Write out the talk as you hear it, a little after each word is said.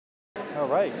All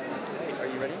right. Hey, are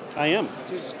you ready? I am.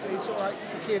 It's all right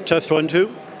for Kim Test 1,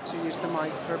 2. to use the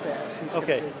mic for a bit.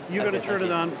 Okay. You're going to Okay, turn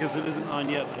thank it you. on because it isn't on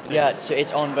yet. I take Yeah, it. so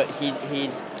it's on, but he's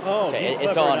Oh, okay, he's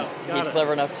it's clever on. enough. Got He's it.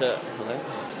 clever enough to. Hello?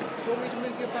 Do you want me to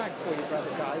move your back for you,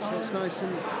 brother, guys? So it's nice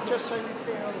and just so you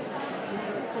feel you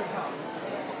do a quick up.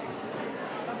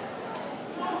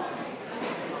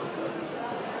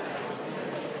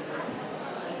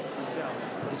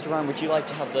 Mr. Ryan, would you like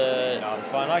to have the? No, I'm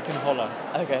fine. I can holler.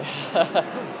 Okay.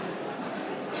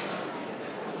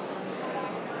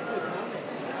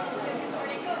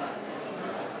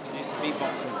 Do some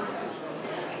beatboxing.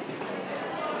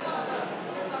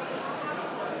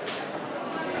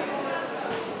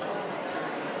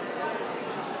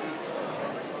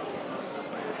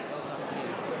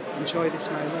 Enjoy this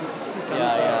moment. You've done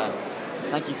Yeah.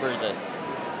 Thank you for this.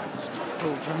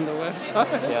 Pulled from the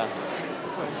website. Yeah.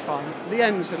 Very fun. The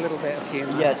end's a little bit of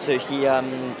humour. Yeah. So he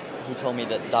told me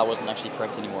that wasn't actually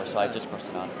correct anymore, so I just crossed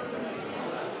it out.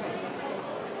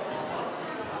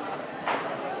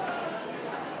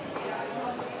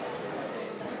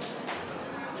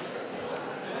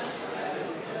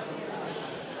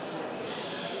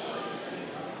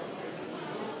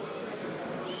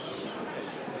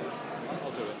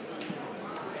 I'll do it.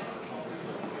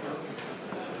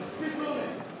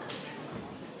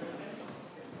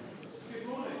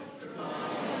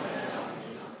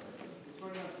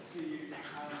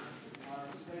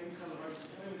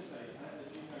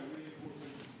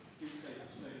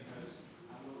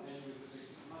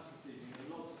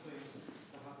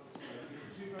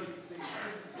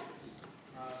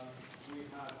 We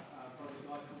have Brother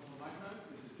Guy Consolmagno,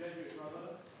 who's a Jesuit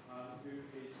brother, who is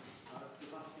the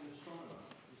Vatican astronomer,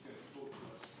 who's going to talk to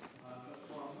us. But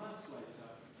 12 months later,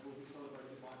 it will be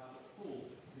celebrated by Abbot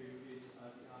Paul, who is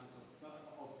the abbot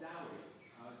of Dowie,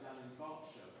 down in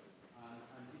Berkshire,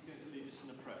 and he's going to lead us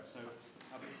in a prayer. So,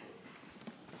 Abbot Paul.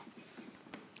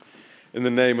 In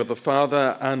the name of the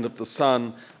Father, and of the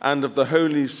Son, and of the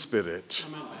Holy Spirit.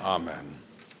 Amen.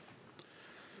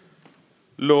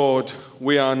 Lord,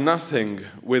 we are nothing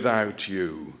without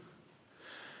you.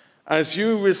 As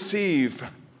you receive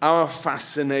our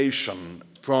fascination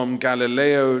from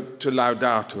Galileo to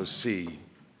Laudato Si,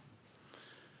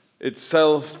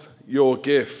 itself your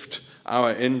gift,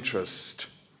 our interest,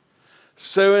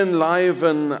 so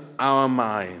enliven our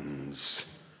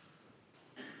minds,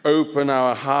 open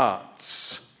our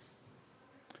hearts,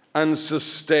 and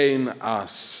sustain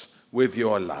us with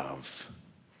your love.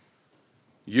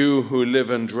 You who live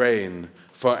and reign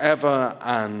forever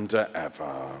and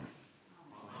ever.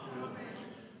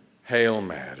 Hail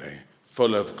Mary,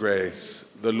 full of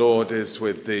grace, the Lord is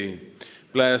with thee.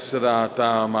 Blessed art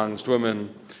thou amongst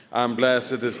women, and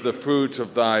blessed is the fruit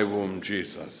of thy womb,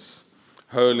 Jesus.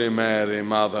 Holy Mary,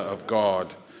 Mother of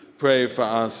God, pray for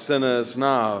us sinners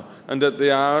now and at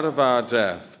the hour of our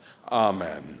death.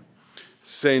 Amen.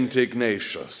 Saint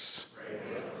Ignatius,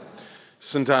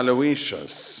 Saint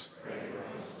Aloysius,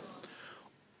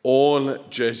 all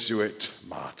Jesuit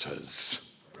martyrs.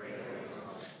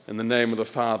 In the name of the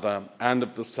Father, and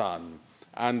of the Son,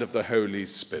 and of the Holy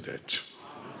Spirit.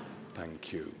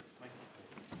 Thank you.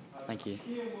 Thank you.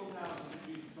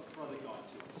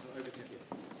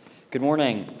 Good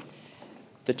morning.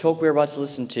 The talk we're about to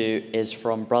listen to is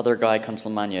from Brother Guy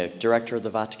Consolmagno, director of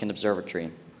the Vatican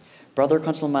Observatory. Brother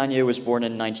Consolmagno was born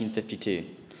in 1952.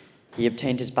 He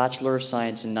obtained his Bachelor of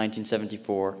Science in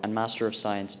 1974 and Master of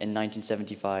Science in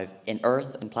 1975 in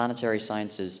Earth and Planetary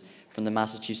Sciences from the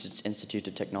Massachusetts Institute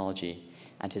of Technology,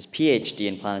 and his PhD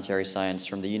in Planetary Science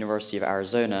from the University of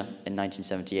Arizona in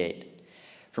 1978.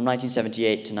 From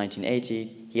 1978 to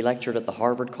 1980, he lectured at the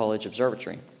Harvard College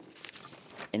Observatory.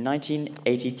 In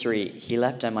 1983, he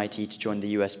left MIT to join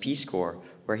the US Peace Corps,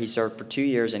 where he served for 2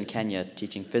 years in Kenya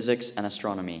teaching physics and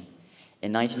astronomy.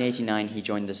 In 1989, he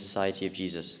joined the Society of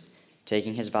Jesus,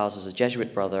 taking his vows as a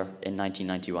Jesuit brother in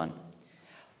 1991.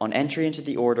 On entry into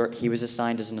the order, he was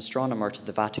assigned as an astronomer to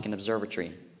the Vatican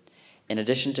Observatory. In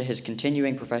addition to his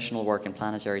continuing professional work in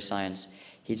planetary science,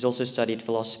 he's also studied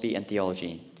philosophy and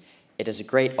theology. It is a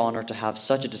great honor to have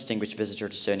such a distinguished visitor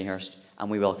to Stonyhurst, and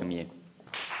we welcome you.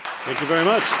 Thank you very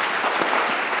much.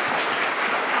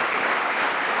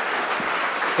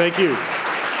 Thank you.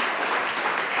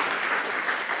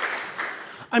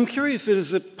 I'm curious,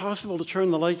 is it possible to turn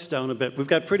the lights down a bit? We've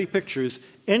got pretty pictures.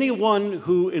 Anyone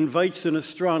who invites an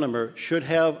astronomer should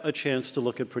have a chance to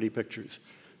look at pretty pictures.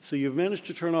 So you've managed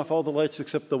to turn off all the lights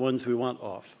except the ones we want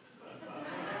off,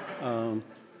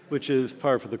 which is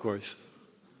par for the course.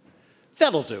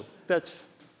 That'll do.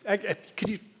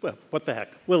 Well, what the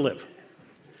heck? We'll live.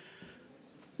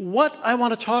 What I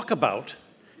want to talk about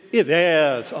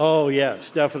Yes, oh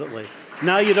yes, definitely.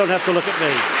 Now you don't have to look at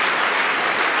me.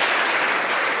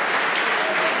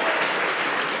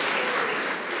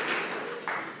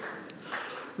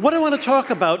 What I want to talk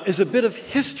about is a bit of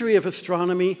history of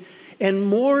astronomy, and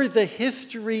more the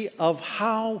history of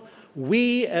how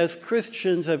we as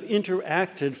Christians have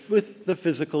interacted with the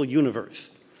physical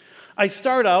universe. I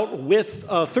start out with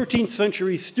 13th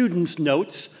century students'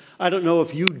 notes. I don't know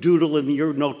if you doodle in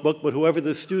your notebook, but whoever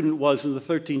the student was in the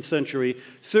 13th century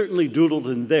certainly doodled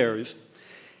in theirs.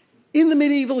 In the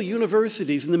medieval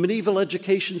universities, in the medieval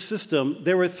education system,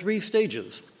 there were 3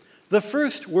 stages. The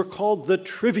first were called the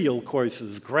trivial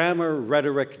courses: grammar,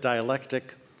 rhetoric,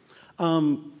 dialectic.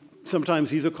 Sometimes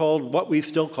these are called what we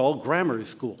still call grammar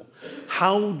school.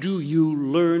 How do you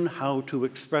learn how to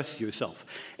express yourself?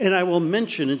 And I will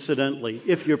mention, incidentally,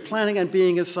 if you're planning on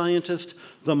being a scientist,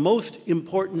 the most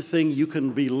important thing you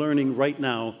can be learning right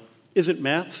now isn't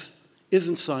maths,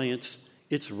 isn't science,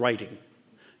 it's writing.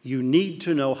 You need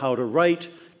to know how to write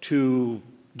to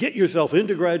get yourself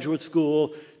into graduate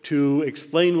school, to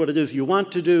explain what it is you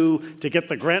want to do, to get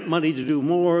the grant money to do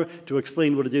more, to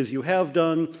explain what it is you have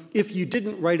done. If you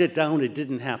didn't write it down, it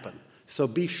didn't happen. So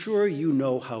be sure you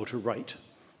know how to write.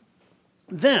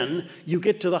 Then you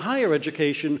get to the higher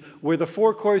education, where the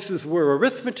 4 courses were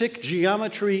arithmetic,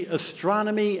 geometry,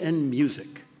 astronomy, and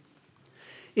music.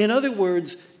 In other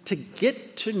words, to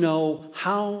get to know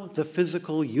how the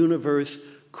physical universe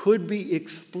could be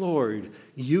explored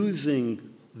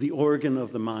using the organ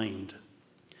of the mind.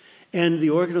 And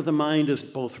the organ of the mind is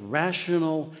both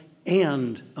rational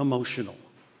and emotional.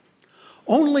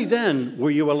 Only then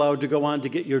were you allowed to go on to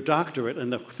get your doctorate,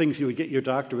 and the things you would get your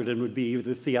doctorate in would be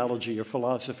either theology or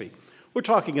philosophy. We're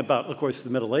talking about, of course, the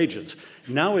Middle Ages.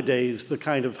 Nowadays, the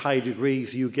kind of high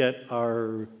degrees you get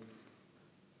are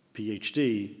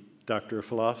PhD, Doctor of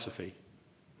Philosophy.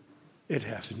 It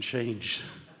hasn't changed.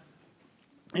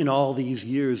 In all these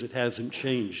years, it hasn't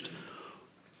changed.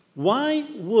 Why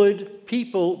would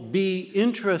people be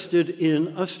interested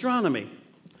in astronomy?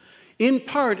 In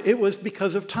part, it was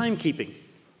because of timekeeping.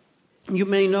 You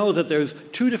may know that there's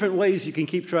 2 different ways you can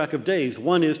keep track of days.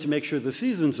 One is to make sure the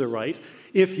seasons are right.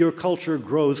 If your culture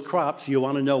grows crops, you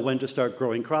want to know when to start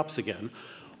growing crops again.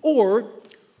 Or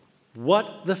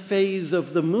what the phase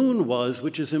of the moon was,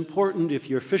 which is important if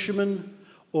you're fishermen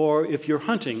or if you're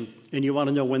hunting and you want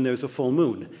to know when there's a full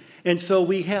moon. And so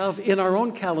we have in our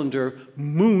own calendar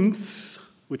months,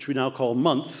 which we now call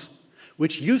months,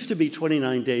 which used to be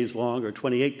 29 days long or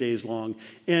 28 days long,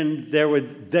 and there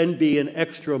would then be an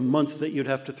extra month that you'd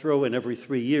have to throw in every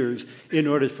 3 years in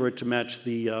order for it to match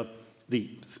the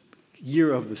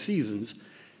year of the seasons.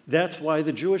 That's why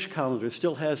the Jewish calendar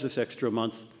still has this extra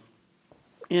month.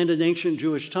 And in ancient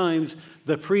Jewish times,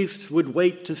 the priests would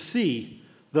wait to see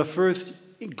the first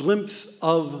glimpse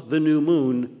of the new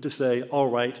moon to say, all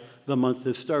right, the month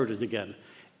has started again.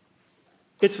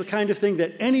 It's the kind of thing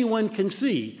that anyone can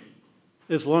see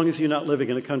as long as you're not living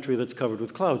in a country that's covered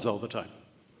with clouds all the time.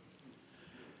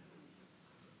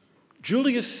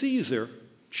 Julius Caesar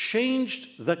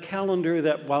changed the calendar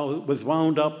that was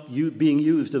wound up being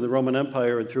used in the Roman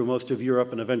Empire and through most of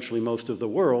Europe and eventually most of the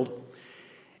world.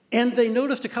 And they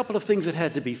noticed a couple of things that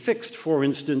had to be fixed. For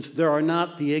instance, there are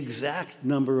not the exact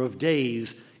number of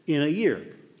days in a year.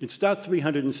 It's not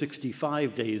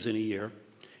 365 days in a year.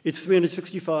 It's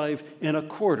 365 and a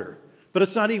quarter. But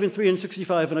it's not even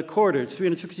 365 and a quarter. It's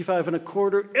 365 and a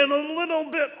quarter and a little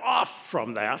bit off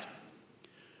from that,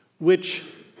 which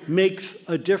makes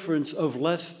a difference of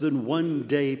less than 1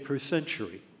 day per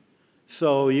century.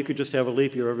 So you could just have a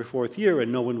leap year every 4th year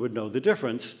and no one would know the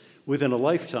difference within a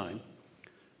lifetime.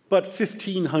 But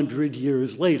 1,500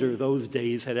 years later, those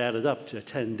days had added up to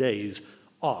 10 days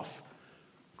off.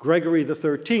 Gregory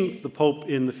XIII, the Pope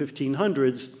in the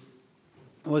 1500s,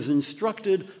 was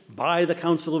instructed by the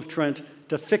Council of Trent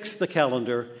to fix the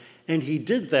calendar, and he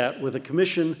did that with a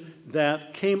commission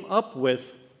that came up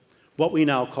with what we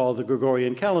now call the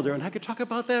Gregorian calendar. And I could talk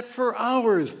about that for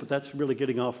hours, but that's really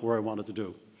getting off where I wanted to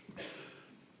do.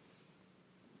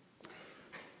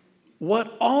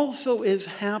 What also is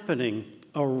happening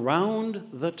around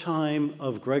the time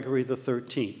of Gregory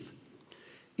XIII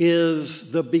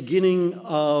is the beginning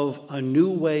of a new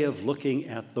way of looking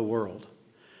at the world.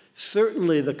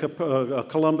 Certainly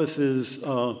Columbus is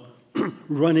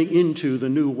running into the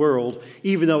new world,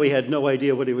 even though he had no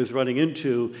idea what he was running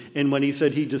into. And when he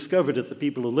said he discovered it, the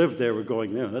people who lived there were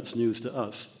going, "No, that's news to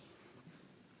us."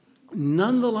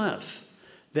 Nonetheless,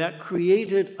 that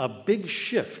created a big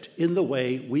shift in the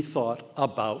way we thought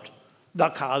about the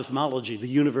cosmology, the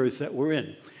universe that we're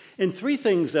in. And 3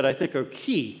 things that I think are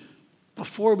key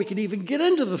before we can even get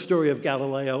into the story of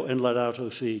Galileo and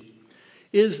Laudato Si,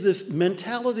 is this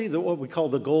mentality, what we call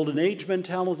the Golden Age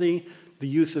mentality, the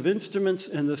use of instruments,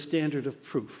 and the standard of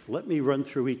proof. Let me run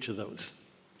through each of those.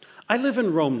 I live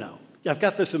in Rome now. I've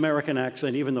got this American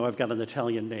accent, even though I've got an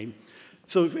Italian name.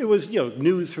 So it was,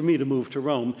 news for me to move to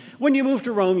Rome. When you move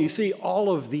to Rome, you see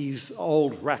all of these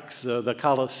old wrecks, the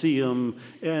Colosseum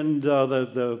and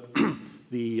the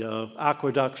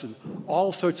aqueducts and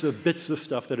all sorts of bits of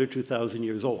stuff that are 2,000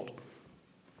 years old.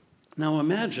 Now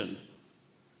imagine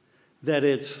that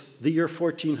it's the year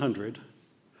 1400.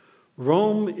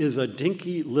 Rome is a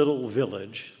dinky little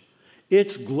village.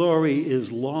 Its glory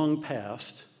is long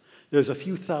past. There's a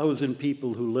few thousand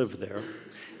people who live there.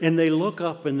 And they look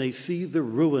up and they see the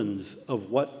ruins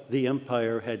of what the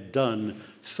empire had done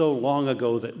so long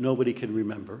ago that nobody can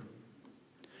remember.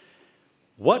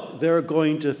 What they're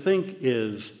going to think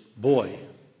is, boy,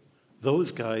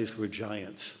 those guys were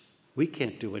giants. We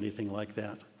can't do anything like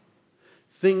that.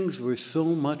 Things were so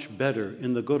much better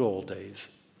in the good old days.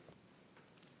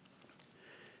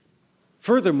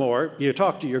 Furthermore, you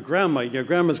talk to your grandma, and your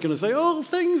grandma's going to say, oh,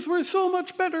 things were so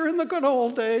much better in the good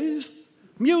old days.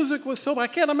 Music was so, I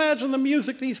can't imagine the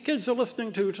music these kids are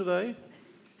listening to today.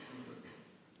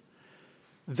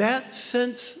 That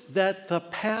sense that the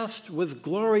past was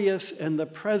glorious and the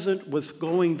present was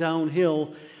going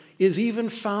downhill is even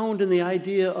found in the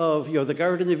idea of the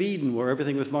Garden of Eden, where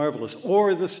everything was marvelous,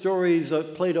 or the stories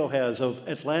that Plato has of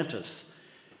Atlantis.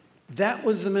 That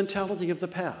was the mentality of the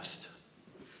past.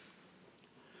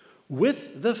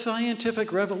 With the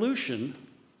scientific revolution,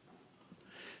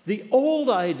 the old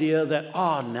idea that,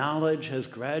 knowledge has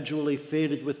gradually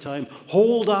faded with time,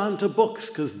 hold on to books,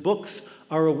 because books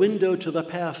are a window to the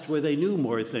past where they knew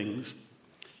more things.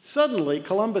 Suddenly,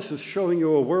 Columbus is showing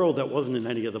you a world that wasn't in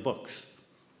any of the books.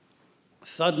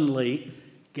 Suddenly,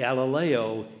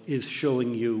 Galileo is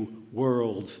showing you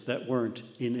worlds that weren't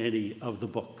in any of the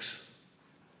books.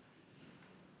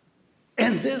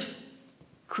 And this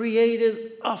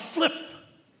created a flip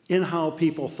in how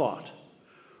people thought.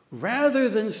 Rather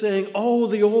than saying,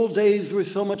 the old days were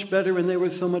so much better and they were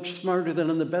so much smarter than,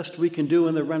 and the best we can do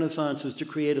in the Renaissance is to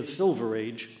create a Silver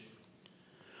Age,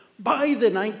 by the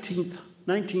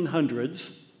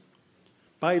 1900s,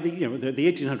 by the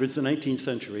 1800s, the 19th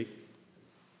century,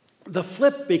 the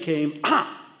flip became,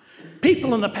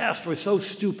 people in the past were so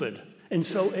stupid and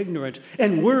so ignorant,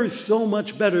 and we're so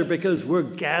much better because we're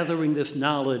gathering this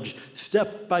knowledge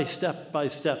step by step by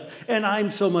step, and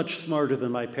I'm so much smarter than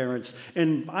my parents,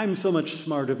 and I'm so much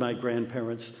smarter than my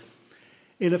grandparents.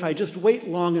 And if I just wait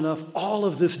long enough, all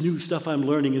of this new stuff I'm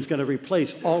learning is going to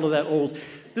replace all of that old.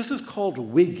 This is called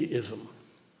Whiggism.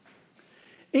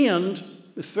 And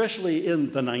especially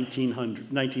in the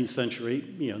 19th century,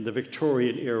 the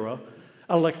Victorian era,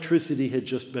 electricity had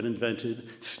just been invented.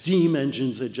 Steam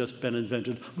engines had just been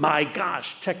invented. My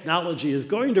gosh, technology is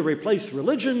going to replace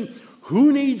religion.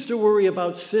 Who needs to worry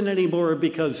about sin anymore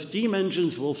because steam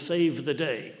engines will save the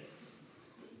day?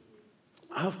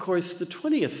 Of course, the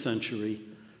 20th century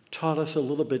taught us a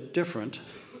little bit different.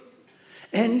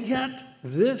 And yet,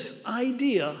 this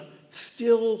idea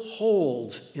still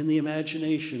holds in the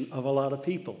imagination of a lot of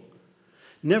people.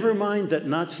 Never mind that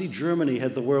Nazi Germany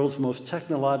had the world's most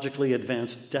technologically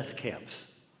advanced death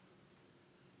camps.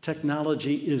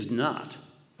 Technology is not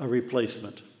a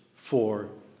replacement for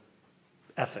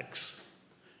ethics.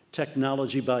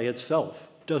 Technology by itself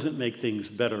doesn't make things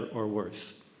better or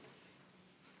worse.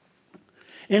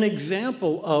 An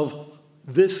example of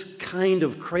this kind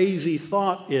of crazy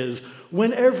thought is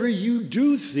whenever you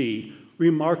do see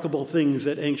remarkable things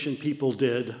that ancient people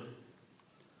did,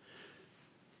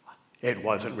 it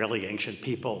wasn't really ancient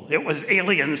people. It was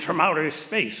aliens from outer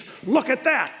space. Look at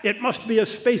that. It must be a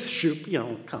spaceship.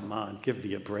 Come on, give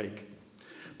me a break.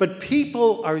 But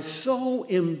people are so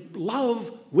in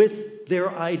love with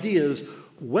their ideas,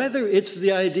 whether it's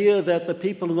the idea that the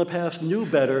people in the past knew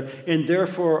better, and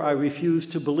therefore I refuse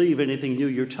to believe anything new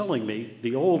you're telling me,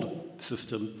 the old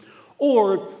system,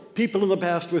 or people in the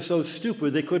past were so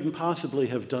stupid they couldn't possibly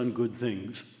have done good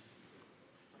things.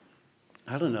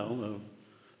 I don't know.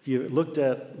 If you looked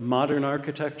at modern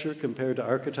architecture compared to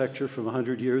architecture from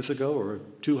 100 years ago or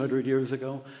 200 years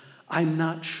ago, I'm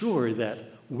not sure that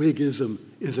Whiggism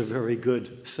is a very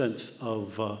good sense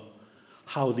of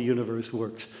how the universe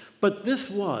works. But this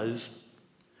was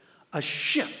a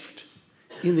shift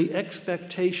in the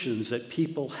expectations that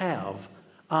people have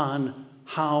on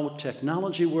how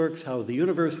technology works, how the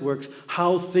universe works,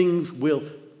 how things will.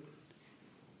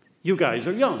 You guys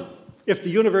are young. If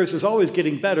the universe is always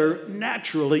getting better,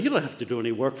 naturally, you don't have to do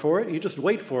any work for it. You just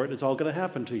wait for it, and it's all going to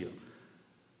happen to you.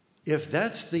 If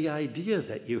that's the idea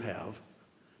that you have,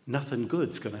 nothing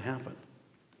good's going to happen.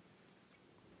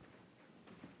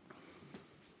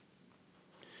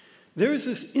 There is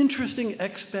this interesting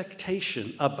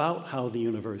expectation about how the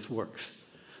universe works.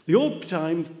 The old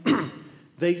times,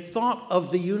 they thought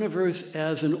of the universe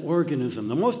as an organism.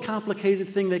 The most complicated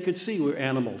thing they could see were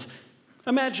animals.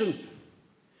 Imagine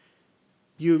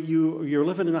you're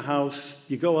living in a house,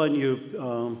 you go on,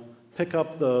 you pick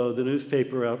up the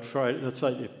newspaper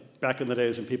outside. Back in the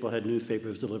days when people had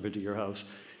newspapers delivered to your house.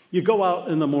 You go out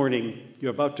in the morning, you're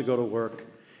about to go to work,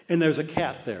 and there's a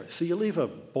cat there. So you leave a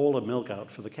bowl of milk out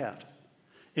for the cat.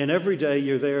 And every day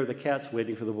you're there, the cat's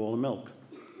waiting for the bowl of milk.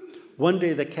 One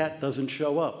day the cat doesn't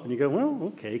show up, and you go, well,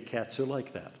 okay, cats are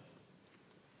like that.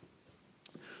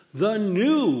 The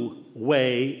new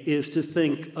way is to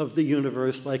think of the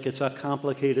universe like it's a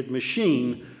complicated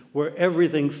machine where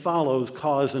everything follows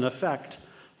cause and effect,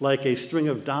 like a string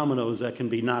of dominoes that can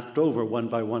be knocked over one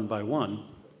by one by one.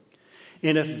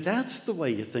 And if that's the way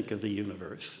you think of the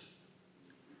universe,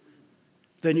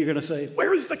 then you're going to say,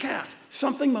 where is the cat?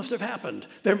 Something must have happened.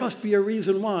 There must be a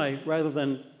reason why, rather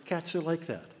than cats are like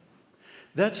that.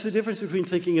 That's the difference between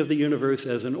thinking of the universe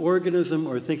as an organism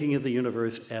or thinking of the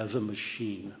universe as a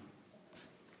machine.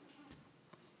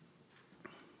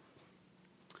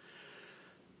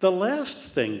 The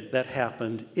last thing that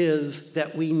happened is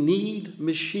that we need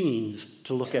machines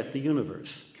to look at the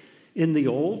universe. In the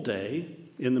old day,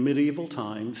 in the medieval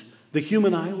times, the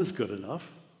human eye was good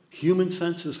enough. Human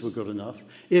senses were good enough.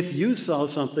 If you saw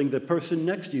something, the person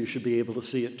next to you should be able to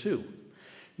see it too.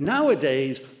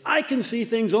 Nowadays, I can see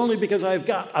things only because I've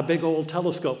got a big old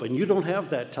telescope, and you don't have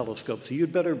that telescope, so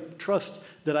you'd better trust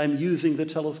that I'm using the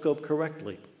telescope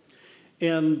correctly.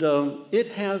 And it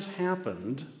has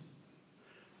happened,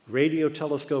 radio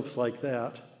telescopes like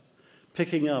that,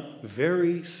 picking up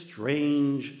very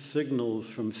strange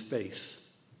signals from space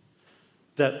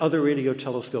that other radio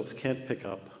telescopes can't pick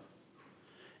up.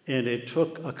 And it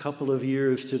took a couple of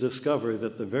years to discover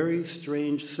that the very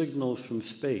strange signals from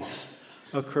space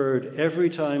occurred every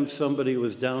time somebody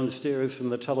was downstairs from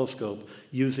the telescope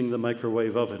using the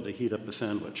microwave oven to heat up a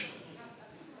sandwich.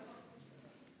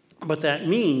 But that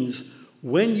means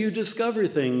when you discover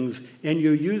things and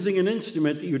you're using an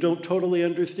instrument that you don't totally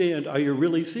understand, are you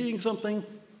really seeing something,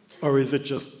 or is it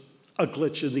just a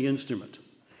glitch in the instrument?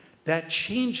 That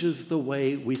changes the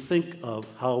way we think of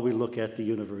how we look at the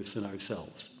universe and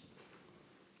ourselves.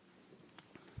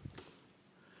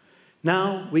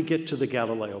 Now we get to the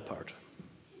Galileo part.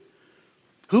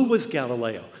 Who was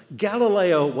Galileo?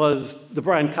 Galileo was the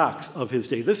Brian Cox of his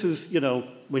day. This is,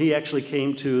 when he actually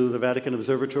came to the Vatican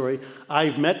Observatory.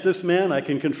 I've met this man. I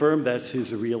can confirm that's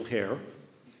his real hair.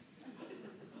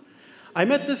 I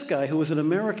met this guy who was an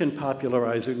American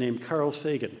popularizer named Carl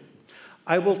Sagan.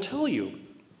 I will tell you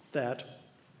that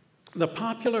the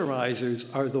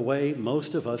popularizers are the way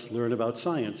most of us learn about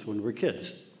science when we're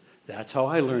kids. That's how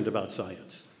I learned about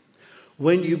science.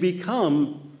 When you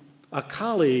become a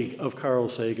colleague of Carl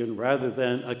Sagan rather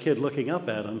than a kid looking up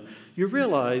at him, you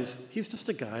realize he's just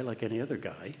a guy like any other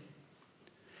guy.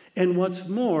 And what's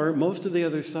more, most of the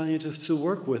other scientists who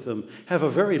work with him have a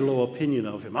very low opinion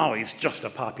of him. Oh, he's just a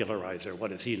popularizer.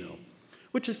 What does he know?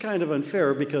 Which is kind of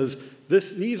unfair because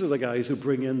these are the guys who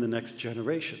bring in the next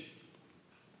generation.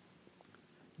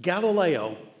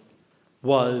 Galileo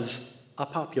was a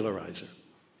popularizer.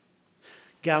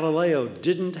 Galileo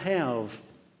didn't have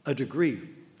a degree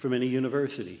from any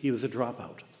university. He was a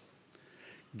dropout.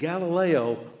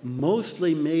 Galileo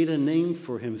mostly made a name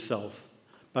for himself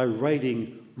by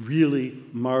writing really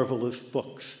marvelous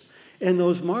books. And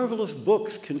those marvelous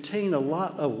books contain a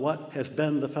lot of what has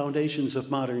been the foundations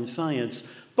of modern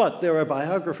science, but there are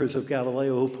biographers of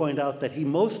Galileo who point out that he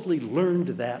mostly learned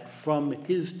that from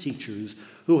his teachers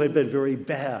who had been very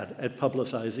bad at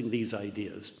publicizing these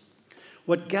ideas.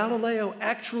 What Galileo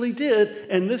actually did,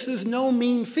 and this is no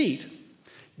mean feat,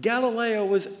 Galileo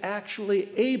was actually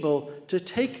able to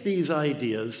take these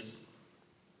ideas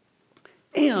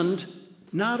and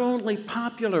not only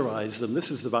popularize them.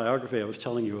 This is the biography I was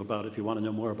telling you about if you want to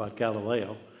know more about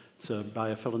Galileo. It's by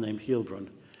a fellow named Hilbrun.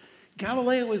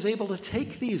 Galileo was able to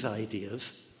take these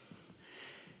ideas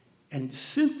and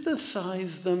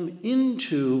synthesize them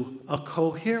into a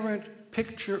coherent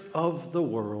picture of the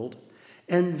world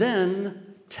and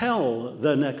then tell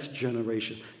the next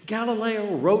generation.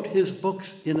 Galileo wrote his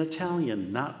books in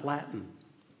Italian, not Latin.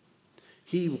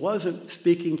 He wasn't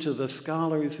speaking to the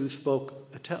scholars who spoke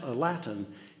Latin.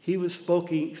 He was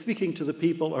speaking to the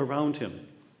people around him.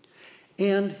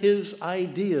 And his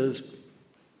ideas,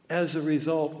 as a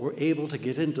result, were able to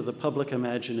get into the public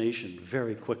imagination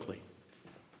very quickly.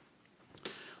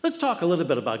 Let's talk a little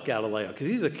bit about Galileo, because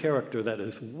he's a character that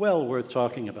is well worth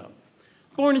talking about.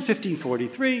 Born in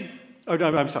 1543, or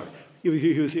no, I'm sorry,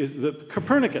 he was the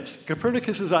Copernicus.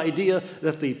 Copernicus's idea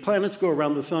that the planets go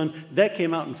around the sun, that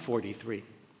came out in 43.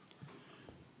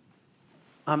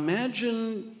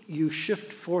 Imagine you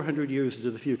shift 400 years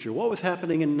into the future. What was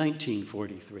happening in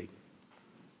 1943?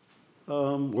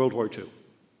 World War II.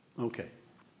 Okay.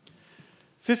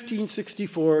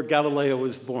 1564, Galileo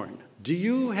was born. Do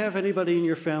you have anybody in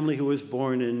your family who was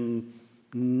born in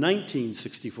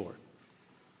 1964?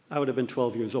 I would have been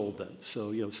 12 years old then,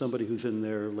 so somebody who's in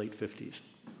their late 50s.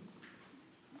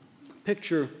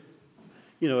 Picture,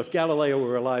 if Galileo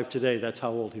were alive today, that's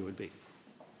how old he would be.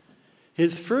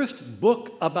 His first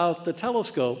book about the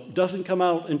telescope doesn't come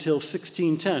out until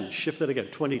 1610. Shift that again,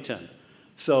 2010.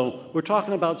 So we're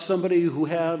talking about somebody who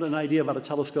had an idea about a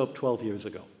telescope 12 years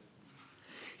ago.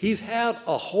 He's had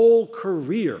a whole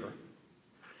career.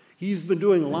 He's been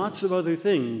doing lots of other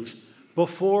things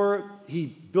before he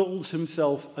builds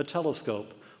himself a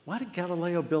telescope. Why did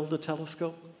Galileo build a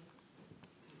telescope?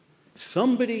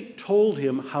 Somebody told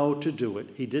him how to do it.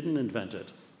 He didn't invent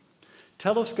it.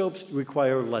 Telescopes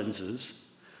require lenses.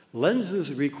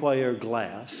 Lenses require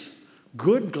glass.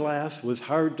 Good glass was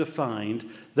hard to find.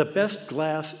 The best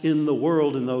glass in the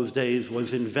world in those days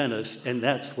was in Venice, and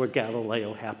that's where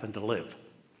Galileo happened to live.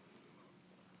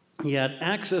 He had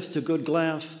access to good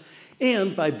glass,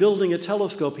 and by building a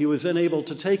telescope, he was then able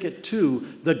to take it to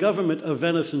the government of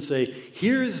Venice and say,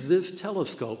 here's this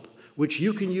telescope, which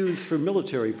you can use for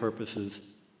military purposes.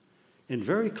 And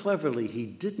very cleverly, he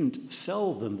didn't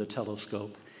sell them the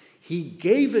telescope. He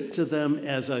gave it to them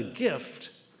as a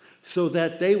gift so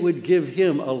that they would give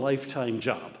him a lifetime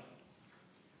job.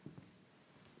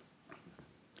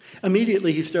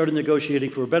 Immediately, he started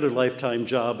negotiating for a better lifetime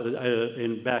job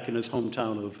back in his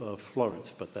hometown of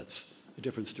Florence, but that's a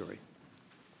different story.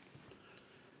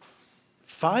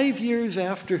 5 years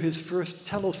after his first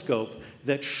telescope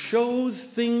that shows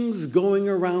things going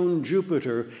around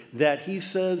Jupiter that he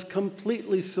says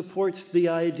completely supports the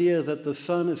idea that the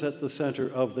sun is at the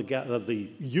center of the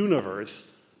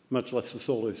universe, much less the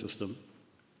solar system,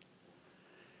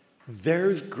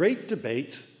 there's great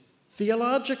debates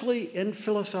theologically and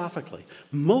philosophically.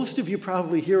 Most of you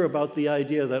probably hear about the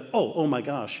idea that, oh my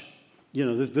gosh,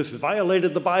 this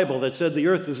violated the Bible that said the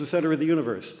earth is the center of the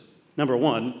universe. Number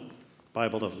one,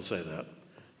 Bible doesn't say that.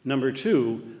 Number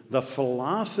two, the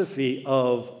philosophy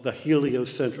of the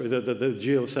heliocentric, the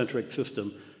geocentric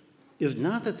system is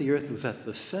not that the earth was at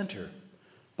the center,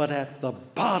 but at the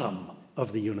bottom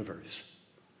of the universe,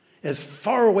 as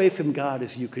far away from God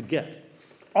as you could get.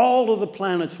 All of the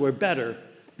planets were better.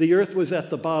 The earth was at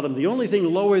the bottom. The only thing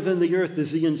lower than the earth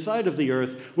is the inside of the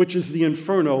earth, which is the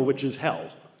inferno, which is hell.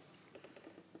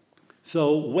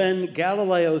 So when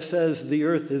Galileo says the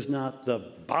earth is not the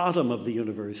bottom of the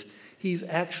universe, he's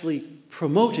actually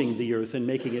promoting the earth and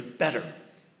making it better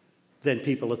than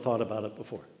people had thought about it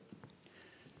before.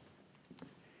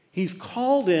 He's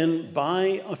called in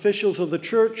by officials of the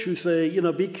church who say,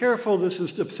 be careful, this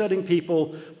is upsetting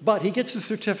people, but he gets a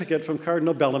certificate from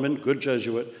Cardinal Bellarmine, good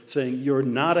Jesuit, saying, you're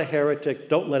not a heretic,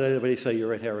 don't let anybody say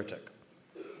you're a heretic.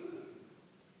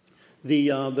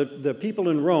 The people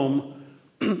in Rome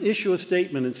issue a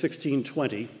statement in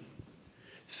 1620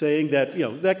 saying that,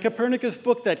 that Copernicus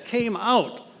book that came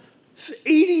out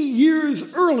 80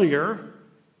 years earlier,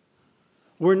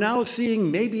 we're now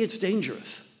seeing maybe it's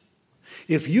dangerous.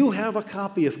 If you have a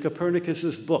copy of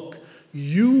Copernicus's book,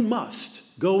 you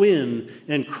must go in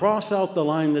and cross out the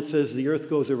line that says the earth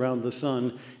goes around the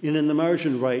sun, and in the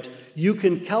margin write, you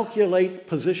can calculate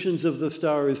positions of the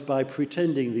stars by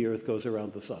pretending the earth goes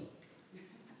around the sun.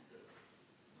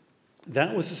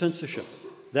 That was the censorship.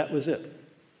 That was it.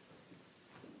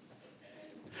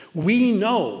 We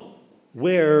know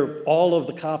where all of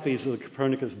the copies of the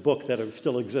Copernicus book that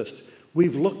still exist,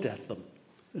 we've looked at them.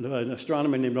 An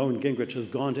astronomer named Owen Gingrich has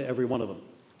gone to every one of them.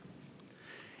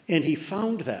 And he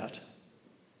found that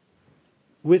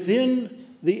within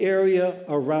the area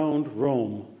around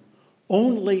Rome,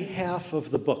 only half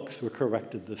of the books were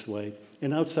corrected this way,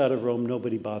 and outside of Rome,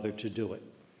 nobody bothered to do it.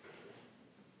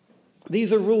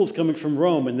 These are rules coming from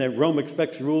Rome, and that Rome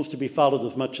expects rules to be followed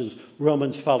as much as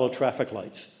Romans follow traffic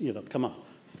lights. Come on.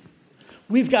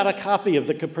 We've got a copy of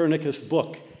the Copernicus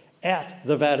book at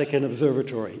the Vatican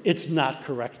Observatory. It's not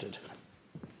corrected.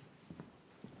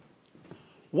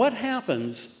 What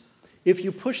happens if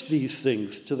you push these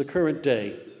things to the current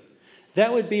day?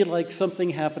 That would be like something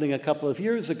happening a couple of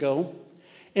years ago,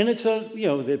 and it's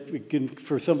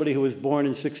for somebody who was born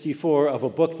in '64 of a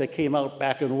book that came out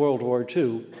back in World War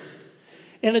II.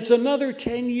 And it's another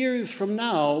 10 years from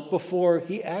now before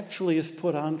he actually is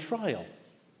put on trial.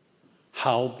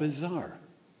 How bizarre.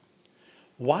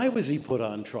 Why was he put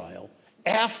on trial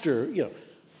after,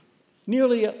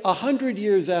 nearly 100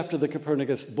 years after the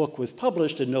Copernicus book was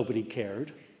published and nobody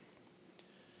cared?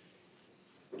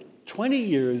 20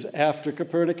 years after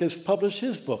Copernicus published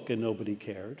his book and nobody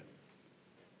cared?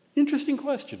 Interesting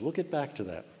question. We'll get back to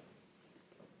that.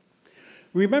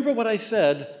 Remember what I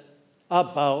said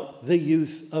about the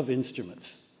use of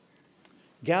instruments.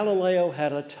 Galileo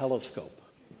had a telescope,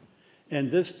 and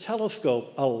this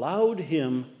telescope allowed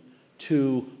him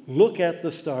to look at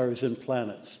the stars and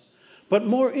planets. But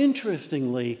more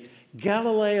interestingly,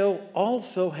 Galileo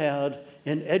also had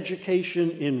an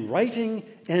education in writing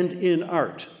and in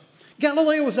art.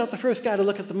 Galileo was not the first guy to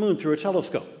look at the moon through a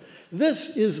telescope.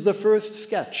 This is the first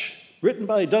sketch, done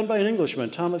by an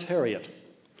Englishman, Thomas Harriot.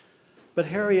 But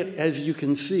Harriot, as you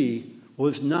can see,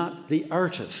 was not the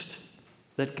artist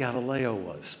that Galileo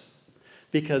was,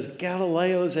 because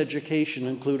Galileo's education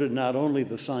included not only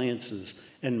the sciences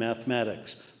and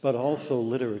mathematics, but also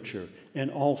literature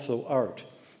and also art.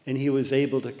 And he was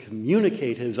able to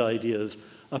communicate his ideas,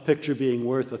 a picture being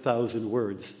worth 1,000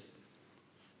 words.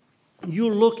 You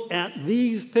look at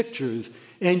these pictures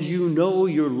and you know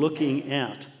you're looking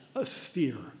at a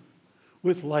sphere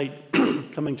with light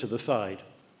coming to the side.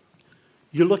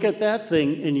 You look at that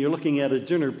thing and you're looking at a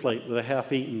dinner plate with a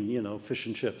half-eaten, fish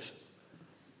and chips.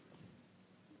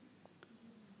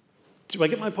 Do I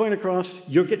get my point across?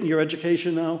 You're getting your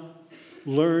education now?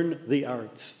 Learn the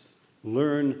arts.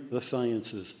 Learn the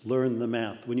sciences. Learn the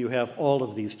math. When you have all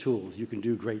of these tools, you can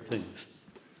do great things.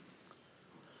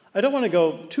 I don't want to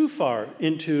go too far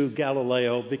into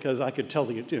Galileo because I could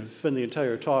spend the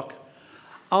entire talk.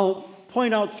 I'll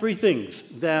point out three things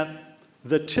that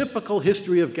the typical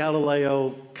history of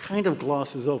Galileo kind of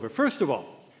glosses over. First of all,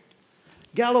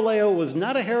 Galileo was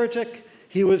not a heretic.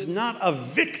 He was not a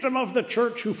victim of the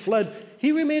church who fled.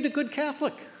 He remained a good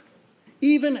Catholic.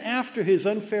 Even after his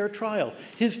unfair trial,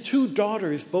 his two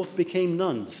daughters both became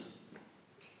nuns.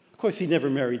 Of course, he never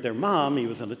married their mom. He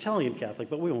was an Italian Catholic,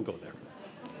 but we won't go there.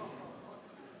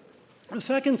 The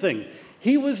second thing,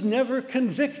 he was never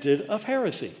convicted of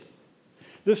heresy.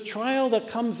 This trial that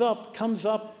comes up,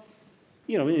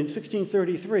 in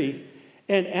 1633,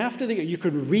 and after you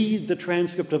could read the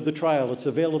transcript of the trial. It's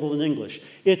available in English.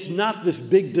 It's not this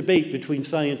big debate between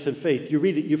science and faith. You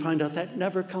read it, you find out that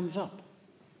never comes up.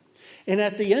 And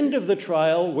at the end of the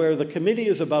trial, where the committee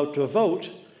is about to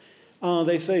vote,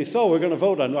 they say, so we're going to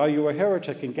vote on, are you a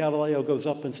heretic? And Galileo goes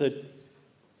up and said,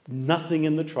 nothing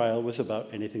in the trial was about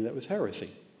anything that was heresy.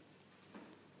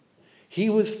 He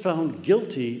was found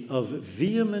guilty of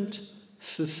vehement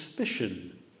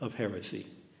suspicion of heresy.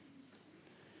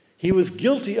 He was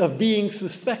guilty of being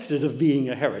suspected of being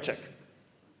a heretic.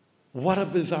 What a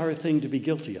bizarre thing to be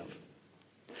guilty of.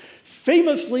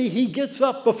 Famously, he gets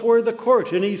up before the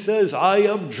court and he says, I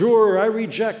abjure, I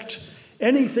reject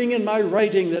anything in my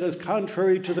writing that is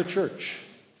contrary to the church.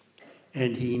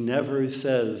 And he never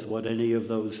says what any of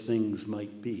those things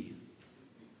might be.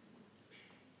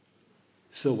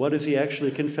 So what does he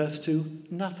actually confess to?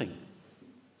 Nothing.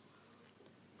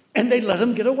 And they let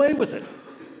him get away with it.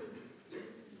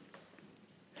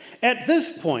 At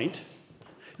this point,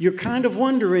 you're kind of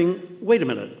wondering, wait a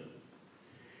minute.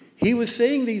 He was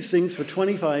saying these things for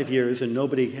 25 years and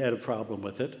nobody had a problem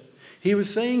with it. He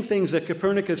was saying things that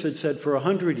Copernicus had said for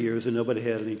 100 years and nobody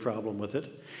had any problem with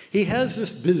it. He has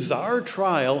this bizarre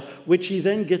trial, which he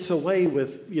then gets away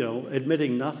with,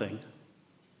 admitting nothing.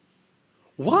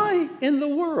 Why in the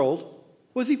world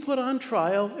was he put on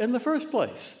trial in the first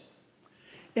place?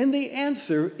 And the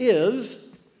answer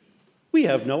is, we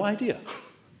have no idea.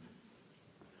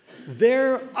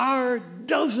 There are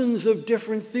dozens of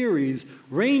different theories,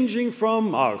 ranging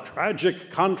from a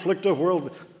tragic conflict of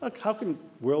worldviews. How can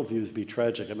worldviews be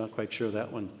tragic? I'm not quite sure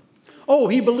that one. Oh,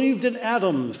 he believed in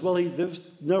atoms. Well, there's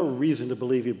no reason to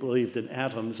believe he believed in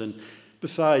atoms. And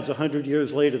besides, 100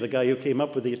 years later, the guy who came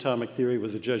up with the atomic theory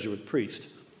was a Jesuit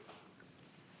priest.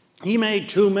 He made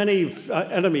too many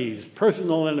enemies,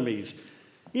 personal enemies.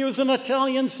 He was an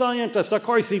Italian scientist. Of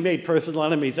course he made personal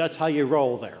enemies. That's how you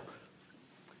roll there.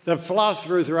 The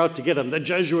philosophers were out to get him. The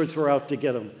Jesuits were out to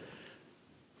get him.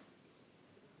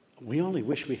 We only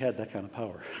wish we had that kind of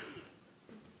power.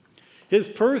 His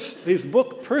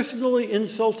book personally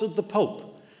insulted the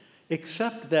Pope,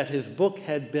 except that his book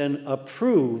had been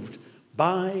approved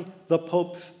by the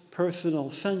Pope's personal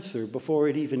censor before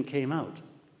it even came out.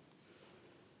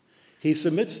 He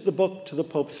submits the book to the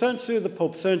Pope's censor. The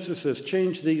Pope's censor says,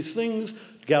 change these things.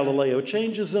 Galileo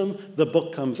changes them. The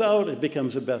book comes out. It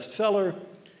becomes a bestseller.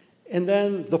 And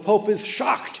then the Pope is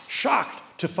shocked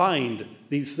to find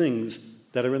these things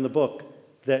that are in the book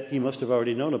that he must have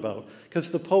already known about,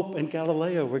 because the Pope and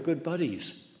Galileo were good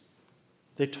buddies.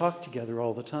 They talked together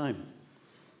all the time.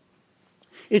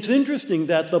 It's interesting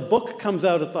that the book comes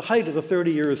out at the height of the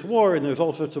 30 Years' War, and there's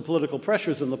all sorts of political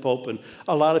pressures on the Pope, and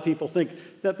a lot of people think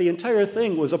that the entire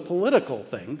thing was a political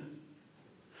thing.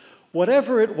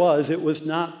 Whatever it was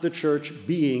not the church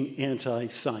being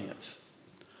anti-science.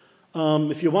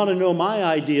 If you want to know my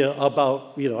idea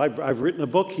about, I've written a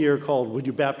book here called Would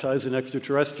You Baptize an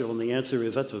Extraterrestrial? And the answer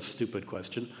is that's a stupid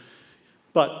question.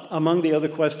 But among the other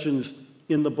questions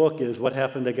in the book is what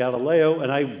happened to Galileo,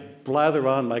 and I blather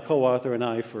on, my co-author and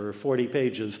I, for 40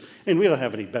 pages, and we don't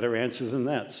have any better answers than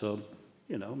that, so,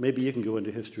 maybe you can go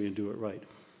into history and do it right.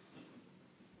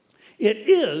 It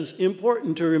is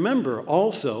important to remember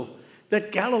also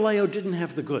that Galileo didn't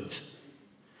have the goods.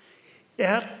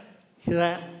 At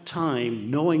that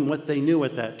time, knowing what they knew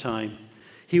at that time,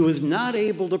 he was not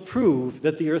able to prove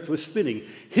that the earth was spinning.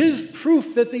 His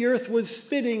proof that the earth was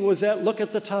spinning was that, look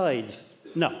at the tides.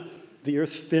 No, the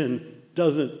earth's spin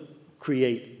doesn't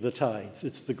create the tides.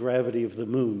 It's the gravity of the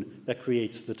moon that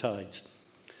creates the tides.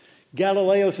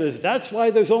 Galileo says that's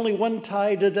why there's only one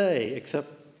tide a day, except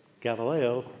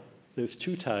Galileo, there's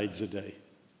 2 tides a day.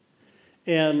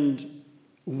 And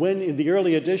when in the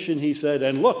early edition he said,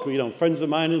 and look, friends of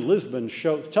mine in Lisbon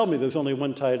tell me there's only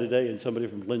 1 tide a day, and somebody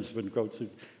from Lisbon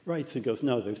writes and goes,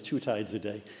 no, there's 2 tides a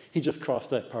day. He just crossed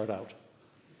that part out.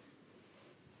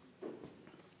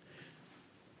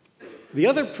 The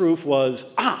other proof was,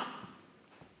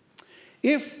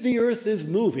 if the earth is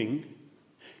moving,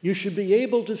 you should be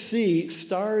able to see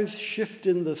stars shift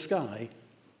in the sky.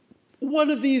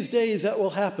 One of these days that will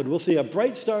happen. We'll see a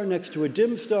bright star next to a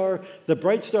dim star. The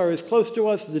bright star is close to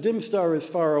us. The dim star is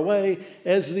far away.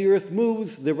 As the earth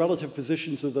moves, the relative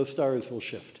positions of those stars will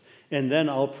shift. And then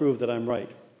I'll prove that I'm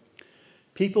right.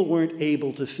 People weren't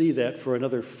able to see that for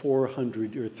another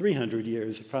 400 or 300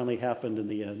 years. It finally happened in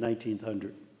the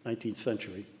 19th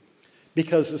century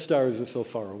because the stars are so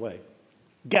far away.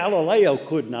 Galileo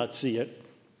could not see it.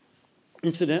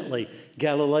 Incidentally,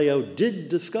 Galileo did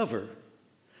discover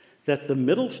that the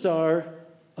middle star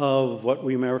of what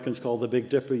we Americans call the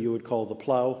Big Dipper, you would call the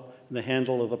plow, the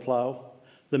handle of the plow,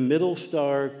 the middle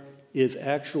star is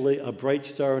actually a bright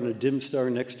star and a dim star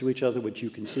next to each other, which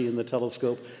you can see in the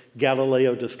telescope.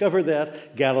 Galileo discovered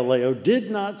that. Galileo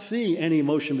did not see any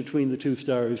motion between the 2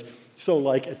 stars, so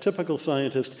like a typical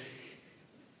scientist,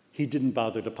 he didn't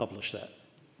bother to publish that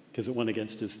because it went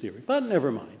against his theory. But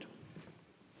never mind.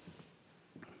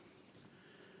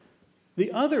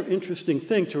 The other interesting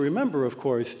thing to remember, of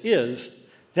course, is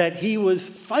that he was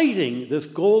fighting this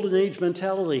golden age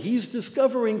mentality. He's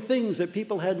discovering things that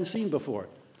people hadn't seen before.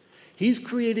 He's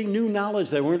creating new knowledge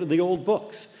that weren't in the old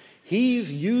books.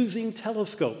 He's using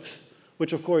telescopes,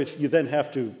 which, of course, you then have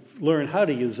to learn how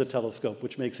to use a telescope,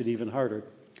 which makes it even harder.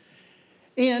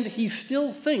 And he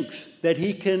still thinks that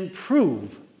he can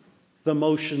prove the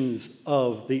motions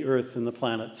of the Earth and the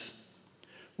planets,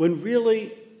 when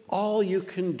really all you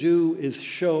can do is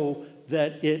show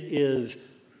that it is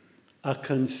a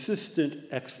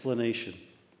consistent explanation.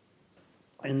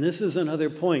 And this is another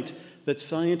point that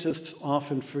scientists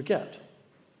often forget.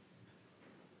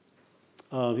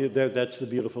 That's the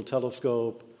beautiful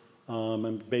telescope.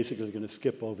 I'm basically going to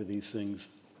skip over these things.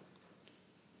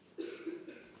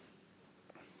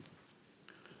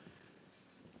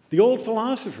 The old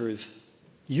philosophers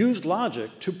used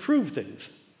logic to prove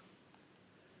things.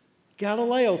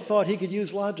 Galileo thought he could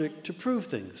use logic to prove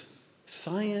things.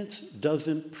 Science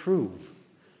doesn't prove.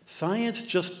 Science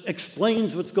just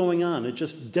explains what's going on. It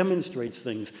just demonstrates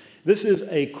things. This is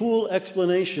a cool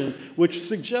explanation which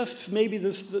suggests maybe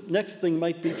the next thing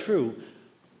might be true.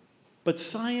 But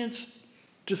science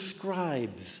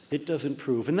describes, it doesn't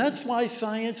prove. And that's why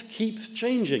science keeps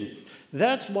changing.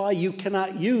 That's why you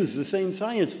cannot use the same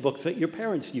science books that your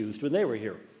parents used when they were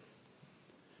here.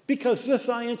 Because the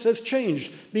science has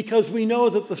changed. Because we know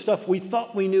that the stuff we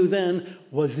thought we knew then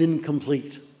was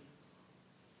incomplete.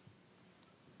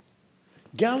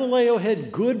 Galileo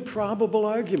had good probable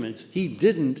arguments. He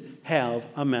didn't have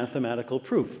a mathematical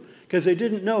proof because they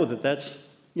didn't know that that's,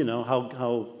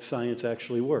 how science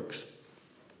actually works.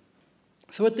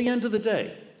 So at the end of the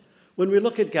day, when we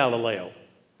look at Galileo,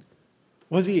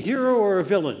 was he a hero or a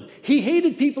villain? He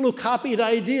hated people who copied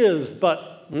ideas,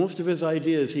 but most of his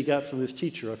ideas he got from his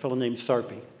teacher, a fellow named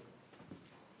Sarpi.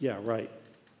 Yeah, right.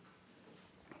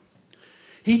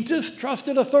 He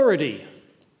distrusted authority,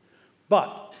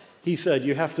 but he said,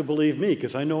 you have to believe me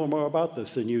because I know more about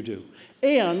this than you do.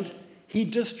 And he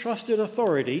distrusted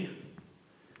authority,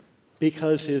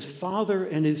 because his father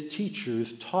and his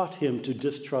teachers taught him to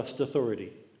distrust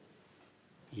authority.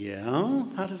 Yeah?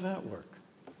 How does that work?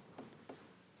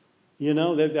 You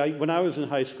know, when I was in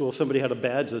high school, somebody had a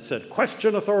badge that said,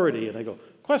 "Question authority." And I go,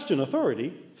 "Question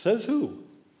authority? Says who?"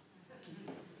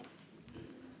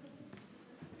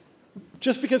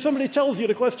 Just because somebody tells you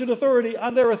to question authority,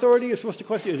 on their authority, you're supposed to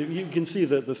question. You can see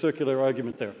the circular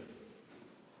argument there.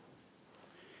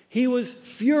 He was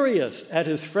furious at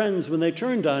his friends when they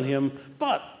turned on him,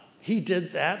 but he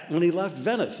did that when he left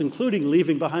Venice, including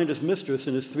leaving behind his mistress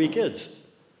and his 3 kids,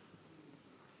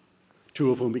 2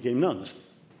 of whom became nuns.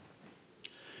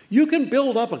 You can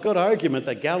build up a good argument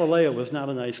that Galileo was not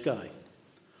a nice guy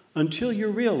until you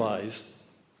realize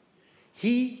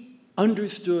he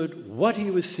understood what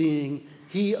he was seeing,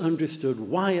 he understood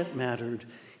why it mattered,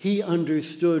 he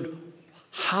understood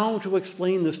how to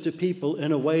explain this to people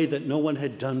in a way that no one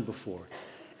had done before.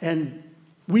 And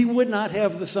we would not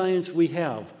have the science we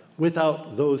have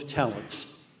without those talents.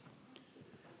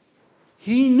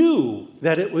 He knew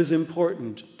that it was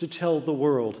important to tell the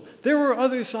world. There were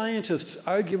other scientists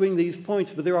arguing these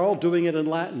points, but they were all doing it in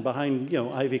Latin behind,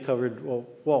 ivy-covered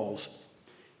walls.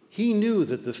 He knew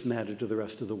that this mattered to the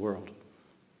rest of the world.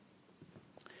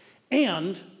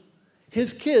 And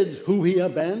his kids, who he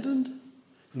abandoned,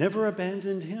 never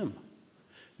abandoned him.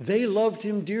 They loved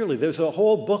him dearly. There's a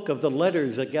whole book of the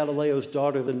letters that Galileo's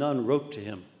daughter, the nun, wrote to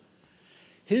him.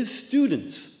 His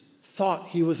students thought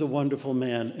he was a wonderful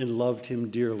man and loved him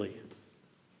dearly.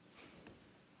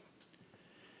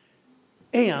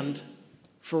 And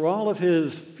for all of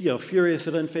his furious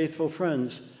and unfaithful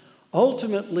friends,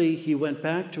 ultimately he went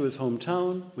back to his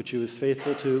hometown, which he was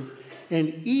faithful to,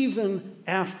 and even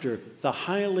after the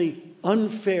highly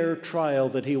unfair trial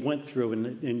that he went through in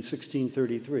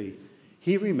 1633,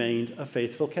 he remained a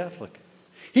faithful Catholic.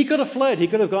 He could have fled. He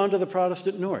could have gone to the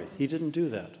Protestant North. He didn't do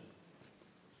that.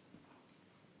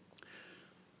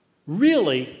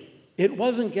 Really, it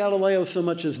wasn't Galileo so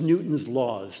much as Newton's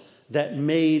laws that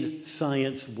made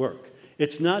science work.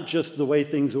 It's not just the way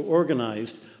things are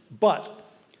organized, but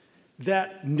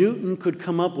that Newton could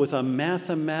come up with a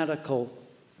mathematical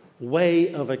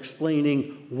way of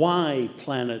explaining why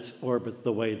planets orbit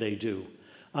the way they do,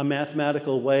 a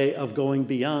mathematical way of going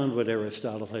beyond what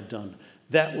Aristotle had done.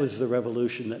 That was the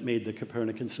revolution that made the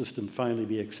Copernican system finally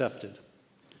be accepted.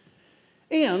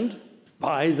 And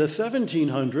by the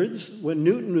 1700s, when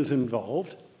Newton was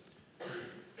involved,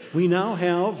 we now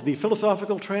have the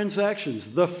Philosophical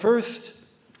Transactions, the first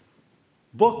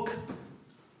book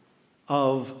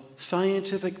of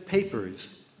scientific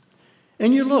papers.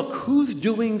 And you look, who's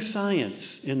doing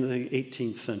science in the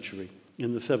 18th century,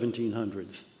 in the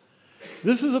 1700s?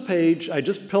 This is a page, I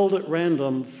just pulled at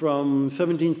random, from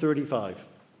 1735.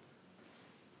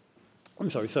 I'm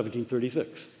sorry,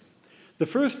 1736. The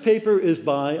first paper is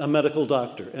by a medical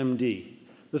doctor, MD.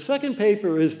 The second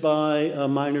paper is by a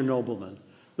minor nobleman.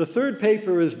 The third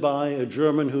paper is by a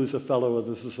German who's a fellow of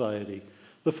the society.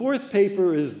 The fourth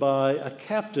paper is by a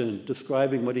captain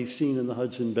describing what he's seen in the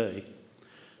Hudson Bay.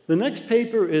 The next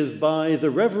paper is by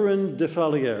the Reverend de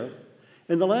Fallières,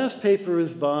 and the last paper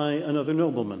is by another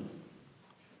nobleman.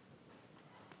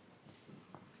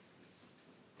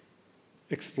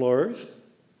 Explorers,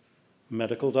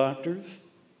 medical doctors.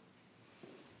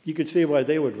 You could see why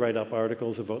they would write up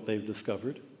articles of what they've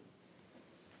discovered.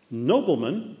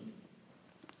 Noblemen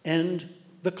and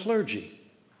the clergy.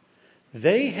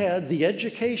 They had the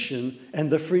education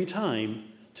and the free time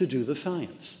to do the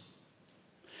science.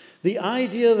 The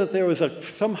idea that there was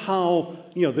somehow,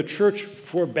 the church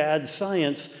forbade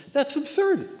science, that's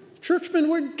absurd. Churchmen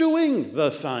were doing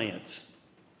the science.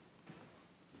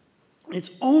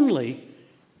 It's only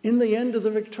in the end of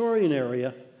the Victorian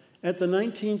era, at the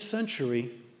 19th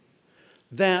century,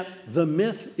 that the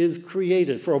myth is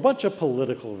created for a bunch of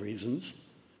political reasons,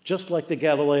 just like the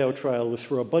Galileo trial was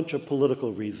for a bunch of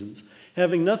political reasons,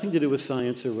 having nothing to do with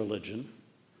science or religion.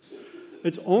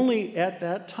 It's only at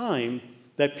that time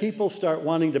that people start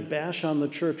wanting to bash on the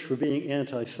church for being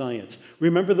anti-science.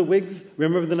 Remember the Whigs?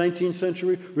 Remember the 19th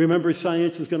century? Remember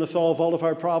science is going to solve all of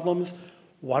our problems?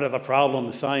 One of the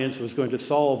problems science was going to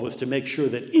solve was to make sure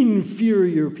that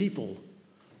inferior people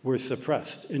were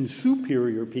suppressed and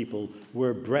superior people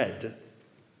were bred.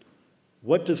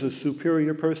 What does a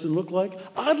superior person look like?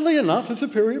 Oddly enough, a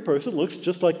superior person looks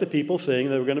just like the people saying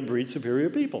they were going to breed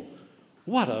superior people.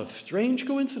 What a strange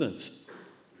coincidence.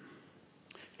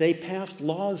 They passed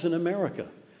laws in America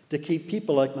to keep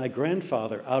people like my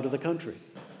grandfather out of the country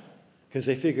because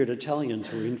they figured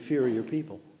Italians were inferior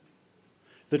people.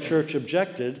 The church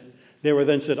objected. They were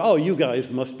then said, oh, you guys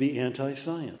must be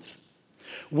anti-science.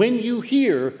 When you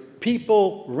hear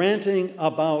people ranting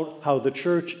about how the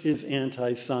church is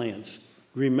anti-science.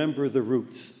 Remember the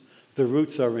roots. The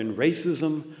roots are in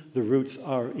racism. The roots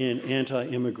are in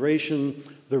anti-immigration.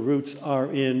 The roots are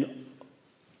in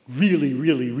really,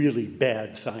 really, really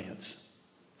bad science.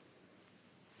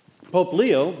 Pope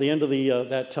Leo, the end of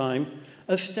that time,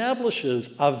 establishes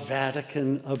a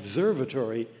Vatican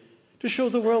observatory to show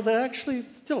the world that actually,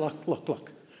 still,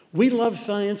 look. We love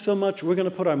science so much, we're going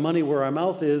to put our money where our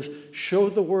mouth is, show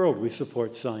the world we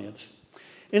support science.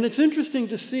 And it's interesting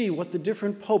to see what the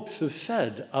different popes have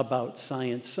said about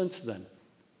science since then.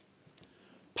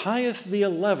 Pius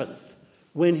XI,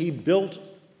 when he built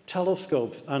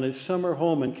telescopes on his summer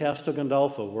home in Castel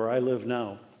Gandolfo, where I live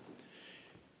now,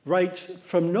 writes,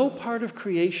 "From no part of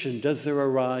creation does there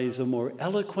arise a more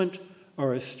eloquent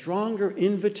or a stronger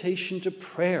invitation to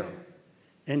prayer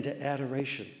and to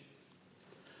adoration."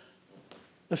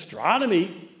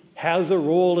 Astronomy has a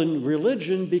role in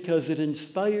religion because it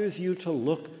inspires you to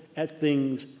look at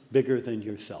things bigger than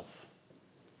yourself.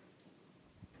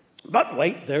 But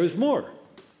wait, there's more.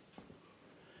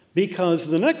 Because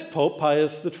the next Pope,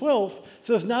 Pius XII,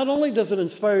 says not only does it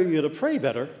inspire you to pray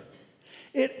better,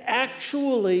 it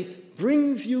actually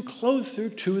brings you closer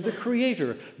to the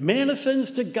Creator. Man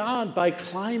ascends to God by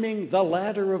climbing the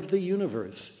ladder of the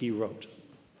universe, he wrote.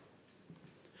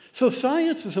 So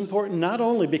science is important not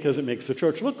only because it makes the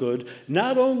church look good,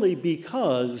 not only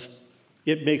because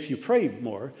it makes you pray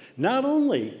more, not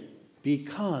only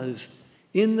because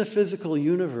in the physical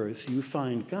universe you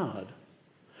find God,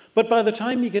 but by the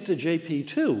time you get to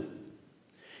JP2,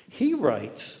 he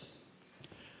writes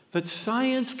that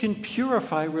science can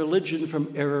purify religion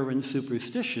from error and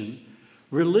superstition.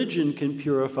 Religion can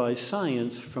purify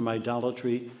science from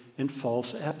idolatry and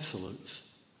false absolutes.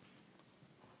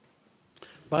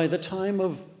 By the time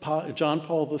of John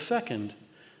Paul II,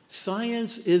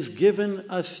 science is given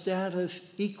a status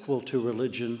equal to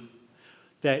religion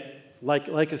that, like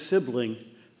a sibling,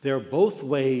 they're both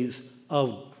ways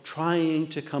of trying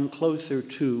to come closer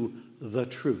to the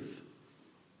truth.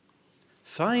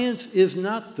 Science is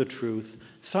not the truth.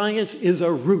 Science is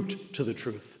a route to the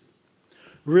truth.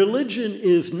 Religion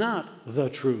is not the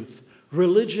truth.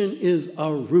 Religion is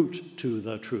a route to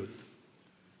the truth.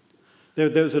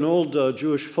 There's an old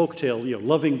Jewish folktale,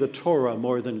 loving the Torah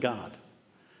more than God.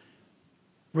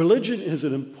 Religion is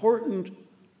an important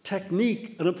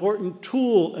technique, an important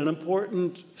tool, an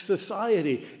important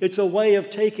society. It's a way of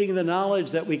taking the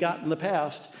knowledge that we got in the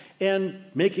past and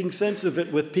making sense of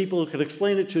it with people who can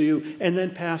explain it to you and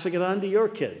then passing it on to your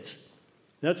kids.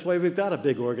 That's why we've got a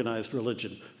big organized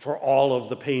religion, for all of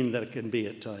the pain that it can be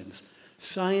at times.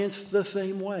 Science the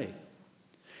same way.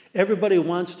 Everybody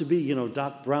wants to be,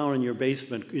 Doc Brown in your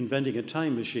basement inventing a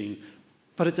time machine,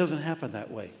 but it doesn't happen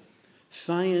that way.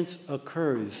 Science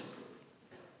occurs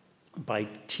by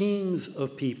teams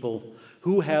of people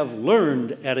who have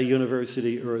learned at a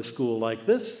university or a school like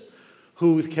this,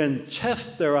 who can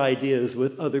test their ideas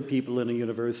with other people in a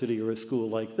university or a school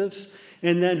like this,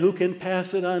 and then who can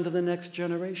pass it on to the next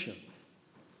generation.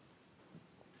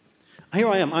 Here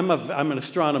I am. I'm an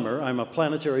astronomer. I'm a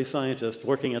planetary scientist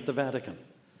working at the Vatican.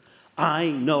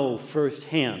 I know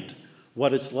firsthand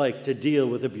what it's like to deal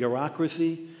with a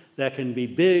bureaucracy that can be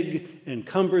big and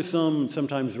cumbersome,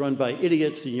 sometimes run by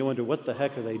idiots, and you wonder what the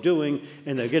heck are they doing,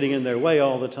 and they're getting in their way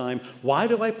all the time. Why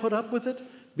do I put up with it?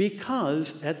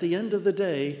 Because at the end of the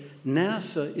day,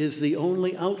 NASA is the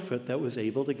only outfit that was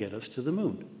able to get us to the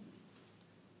moon.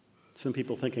 Some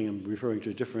people thinking I'm referring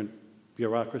to different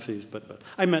bureaucracies, but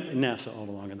I meant NASA all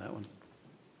along in that one.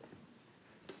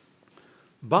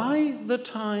 By the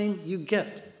time you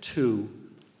get to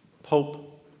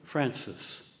Pope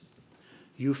Francis,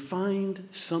 you find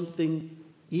something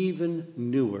even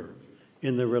newer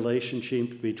in the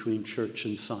relationship between church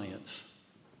and science.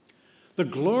 The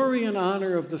glory and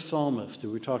honor of the psalmist,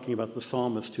 we're talking about the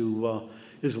psalmist who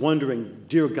is wondering,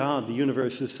 dear God, the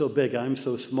universe is so big, I'm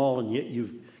so small, and yet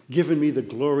you've given me the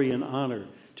glory and honor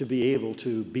to be able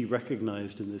to be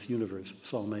recognized in this universe,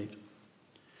 Psalm 8.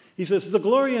 He says, the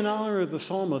glory and honor of the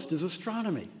psalmist is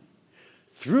astronomy.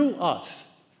 Through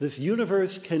us, this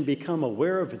universe can become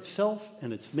aware of itself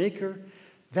and its maker.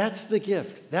 That's the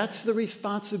gift. That's the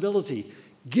responsibility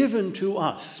given to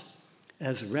us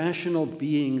as rational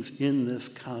beings in this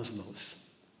cosmos.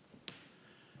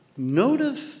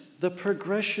 Notice the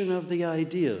progression of the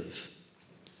ideas.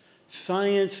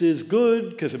 Science is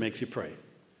good because it makes you pray.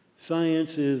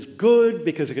 Science is good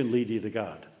because it can lead you to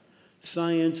God.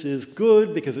 Science is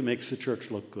good because it makes the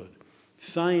church look good.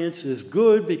 Science is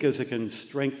good because it can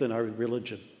strengthen our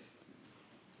religion.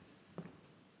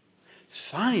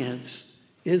 Science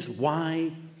is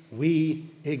why we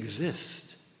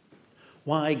exist.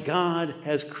 why God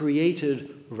has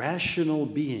created rational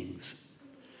beings.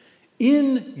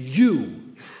 In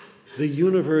you, the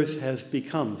universe has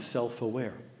become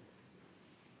self-aware.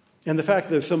 And the fact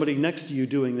that there's somebody next to you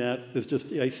doing that is just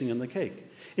the icing on the cake.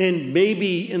 And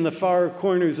maybe in the far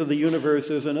corners of the universe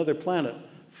there's another planet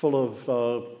full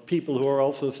of people who are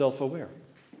also self-aware.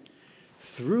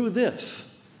 Through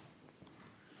this,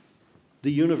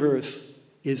 the universe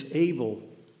is able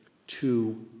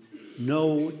to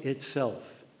know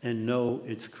itself and know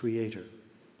its creator.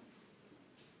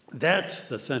 That's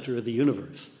the center of the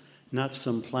universe, not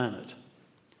some planet.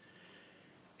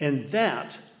 And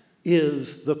that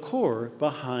is the core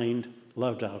behind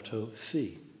Laudato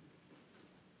Si.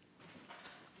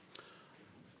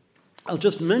 I'll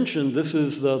just mention this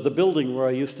is the building where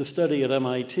I used to study at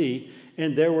MIT,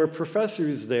 and there were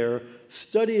professors there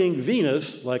studying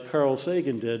Venus, like Carl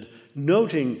Sagan did,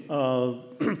 noting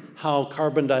how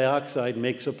carbon dioxide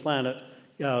makes a planet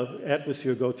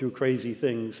atmosphere go through crazy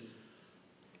things.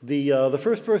 The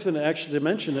first person actually to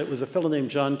mention it was a fellow named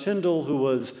John Tyndall, who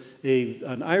was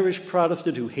an Irish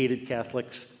Protestant who hated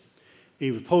Catholics.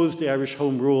 He opposed the Irish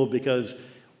Home Rule because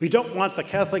we don't want the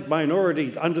Catholic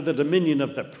minority under the dominion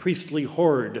of the priestly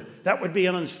horde. That would be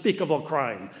an unspeakable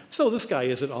crime. So this guy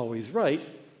isn't always right,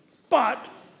 but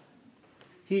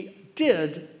he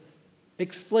did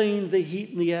explain the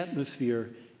heat in the atmosphere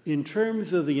in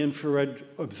terms of the infrared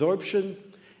absorption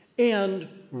and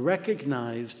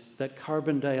recognized that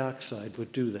carbon dioxide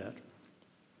would do that.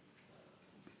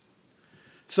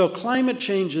 So climate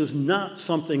change is not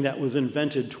something that was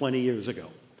invented 20 years ago.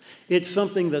 It's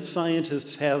something that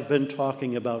scientists have been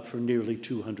talking about for nearly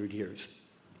 200 years.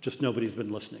 Just nobody's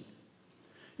been listening.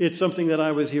 It's something that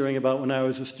I was hearing about when I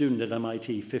was a student at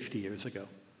MIT 50 years ago.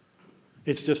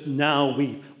 It's just now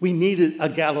we needed a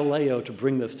Galileo to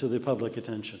bring this to the public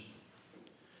attention.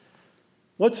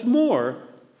 What's more,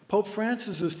 Pope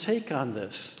Francis's take on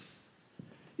this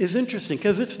is interesting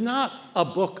because it's not a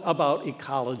book about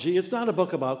ecology, it's not a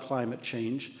book about climate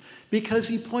change, because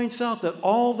he points out that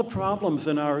all the problems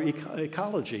in our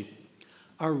ecology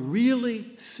are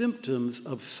really symptoms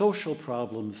of social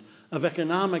problems, of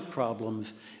economic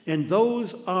problems, and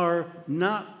those are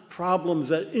not problems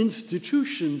that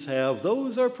institutions have,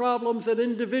 those are problems that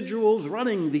individuals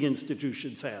running the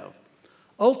institutions have.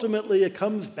 Ultimately, it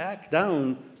comes back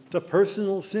down to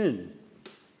personal sin.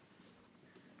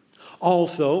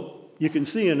 Also, you can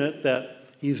see in it that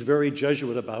he's very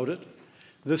Jesuit about it.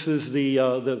 This is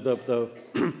the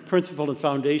principle and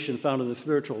foundation found in the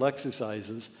spiritual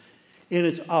exercises, and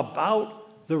it's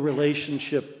about the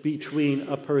relationship between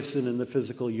a person and the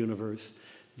physical universe,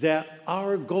 that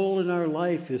our goal in our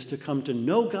life is to come to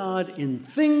know God in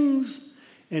things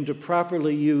and to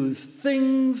properly use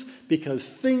things because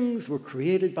things were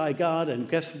created by God, and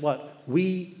guess what?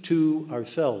 We too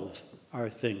ourselves are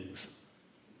things.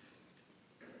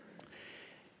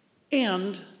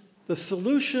 And the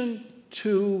solution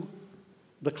to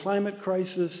the climate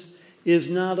crisis is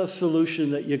not a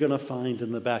solution that you're going to find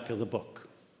in the back of the book.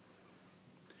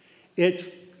 It's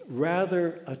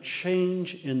rather a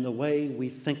change in the way we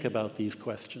think about these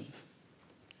questions.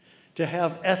 To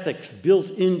have ethics built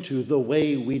into the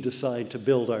way we decide to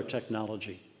build our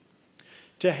technology.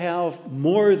 To have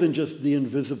more than just the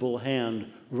invisible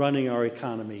hand running our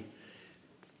economy.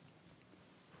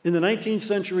 In the 19th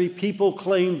century, people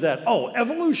claimed that, oh,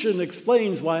 evolution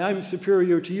explains why I'm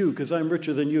superior to you because I'm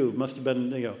richer than you. It must have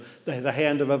been, the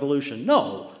hand of evolution.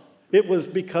 No, it was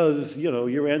because,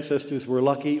 your ancestors were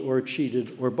lucky or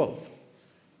cheated or both.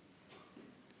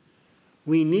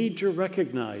 We need to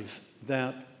recognize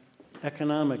that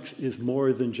economics is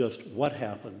more than just what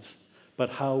happens, but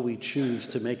how we choose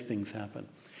to make things happen.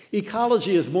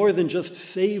 Ecology is more than just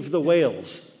save the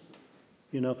whales.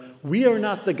 We are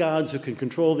not the gods who can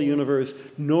control the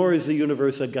universe, nor is the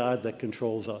universe a god that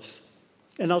controls us.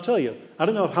 And I'll tell you, I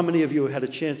don't know how many of you had a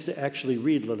chance to actually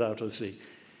read Laudato Si.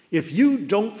 If you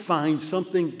don't find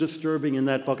something disturbing in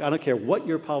that book, I don't care what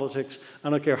your politics, I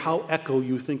don't care how echo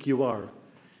you think you are,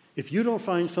 if you don't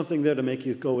find something there to make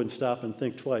you go and stop and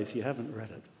think twice, you haven't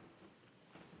read it.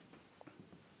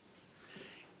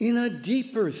 In a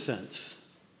deeper sense,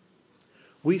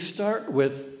 we start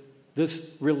with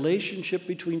this relationship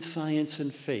between science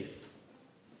and faith.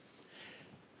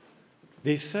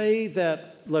 They say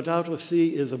that Laudato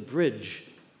Si is a bridge,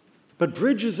 but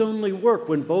bridges only work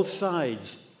when both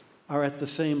sides are at the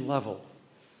same level.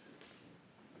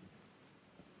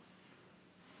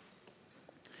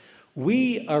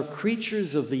 We are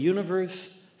creatures of the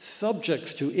universe,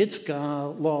 subjects to its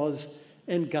laws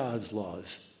and God's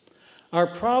laws. Our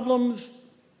problems,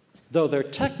 though they're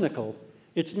technical,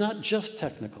 it's not just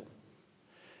technical.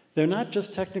 They're not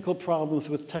just technical problems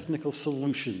with technical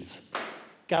solutions.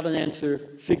 Got an answer,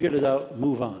 figured it out,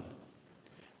 move on.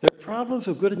 They're problems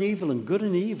of good and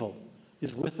evil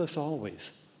is with us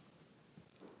always.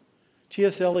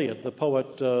 T.S. Eliot, the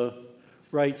poet,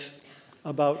 writes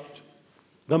about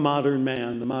the modern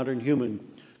man, the modern human,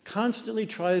 constantly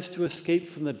tries to escape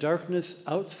from the darkness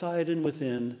outside and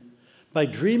within by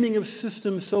dreaming of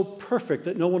systems so perfect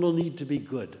that no one will need to be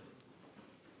good.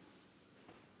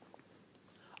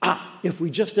 If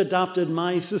we just adopted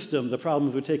my system, the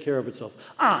problems would take care of itself.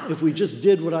 If we just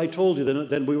did what I told you,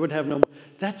 then we would have no...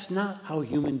 That's not how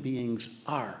human beings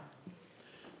are.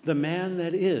 The man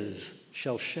that is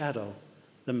shall shadow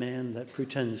the man that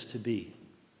pretends to be.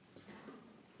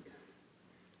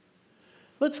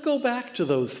 Let's go back to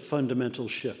those fundamental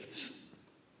shifts.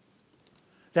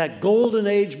 That golden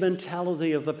age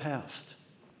mentality of the past.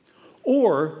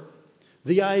 Or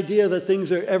the idea that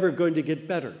things are ever going to get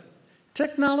better.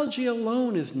 Technology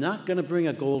alone is not going to bring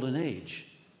a golden age.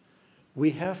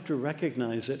 We have to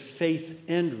recognize that faith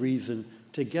and reason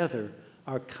together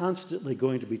are constantly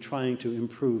going to be trying to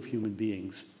improve human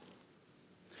beings.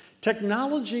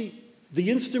 Technology, the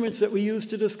instruments that we use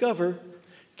to discover,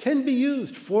 can be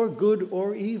used for good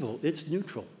or evil. It's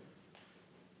neutral.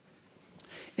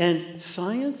 And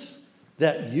science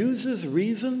that uses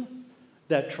reason,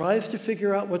 that tries to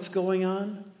figure out what's going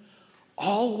on,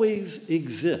 always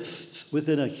exists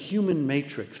within a human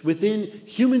matrix, within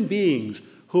human beings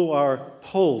who are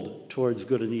pulled towards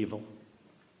good and evil.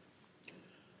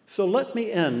 So let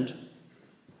me end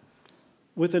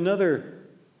with another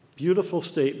beautiful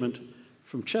statement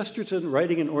from Chesterton,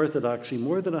 writing in Orthodoxy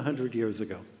more than 100 years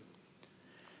ago.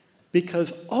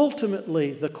 Because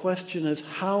ultimately the question is,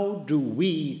 how do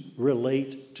we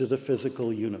relate to the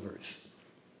physical universe?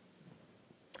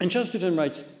 And Chesterton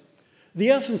writes, the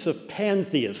essence of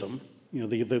pantheism,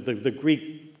 the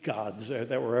Greek gods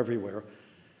that were everywhere,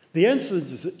 the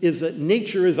essence is that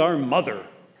nature is our mother.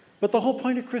 But the whole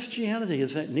point of Christianity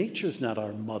is that nature's not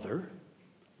our mother.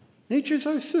 Nature's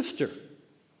our sister.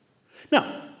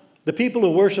 Now, the people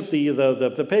who worship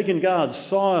the pagan gods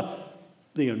saw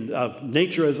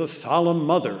nature as a solemn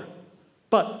mother.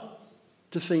 But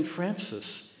to St.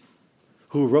 Francis,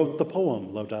 who wrote the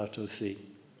poem Laudato Si,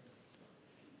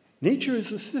 nature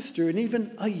is a sister, and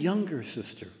even a younger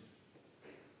sister,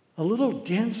 a little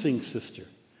dancing sister,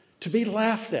 to be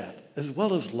laughed at as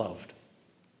well as loved.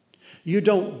 You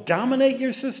don't dominate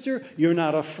your sister. You're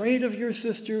not afraid of your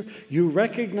sister. You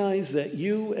recognize that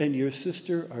you and your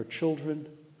sister are children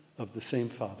of the same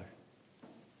Father.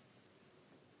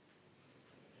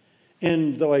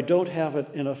 And though I don't have it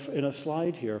in a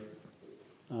slide here,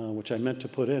 which I meant to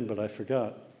put in, but I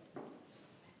forgot,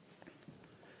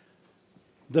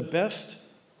 the best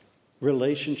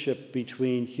relationship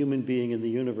between human being and the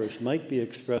universe might be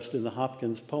expressed in the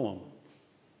Hopkins poem,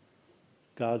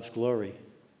 God's Glory.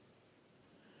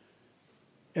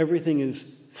 Everything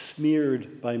is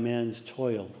smeared by man's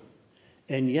toil,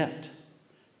 and yet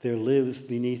there lives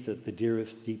beneath it the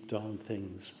dearest deep dawn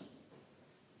things,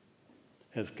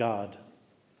 as God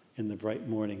in the bright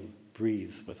morning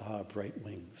breathes with our bright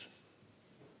wings.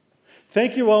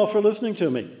 Thank you all for listening to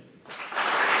me.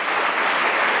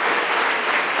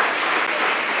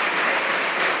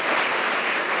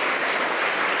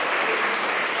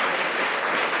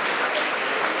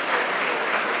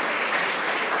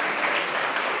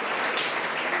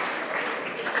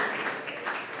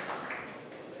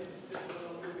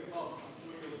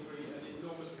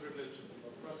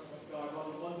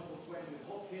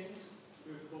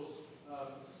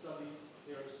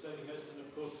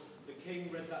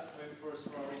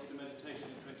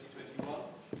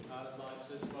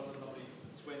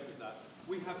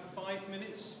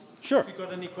 Sure. Have you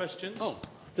got any questions?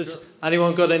 Does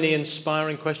anyone got any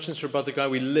inspiring questions for Brother Guy?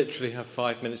 We literally have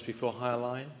 5 minutes before Higher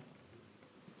Line.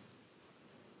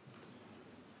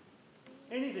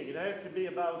 Anything. It could be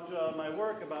about my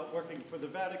work, about working for the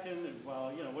Vatican, and,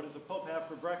 well, what does the Pope have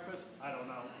for breakfast? I don't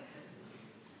know.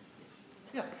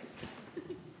 Yeah.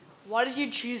 Why did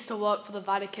you choose to work for the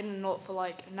Vatican and not for,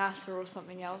 NASA or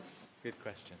something else? Good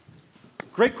question.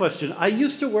 Great question. I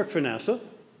used to work for NASA.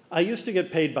 I used to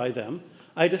get paid by them.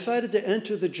 I decided to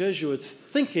enter the Jesuits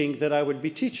thinking that I would be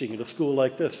teaching at a school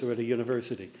like this or at a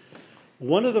university.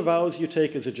 One of the vows you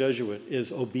take as a Jesuit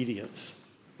is obedience.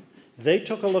 They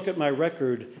took a look at my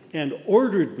record and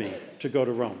ordered me to go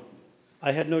to Rome.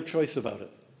 I had no choice about it.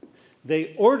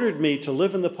 They ordered me to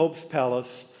live in the Pope's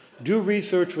palace, do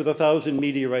research with 1,000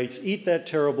 meteorites, eat that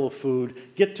terrible food,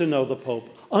 get to know the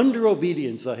Pope. Under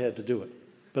obedience, I had to do it.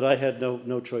 But I had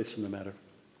no choice in the matter.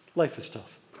 Life is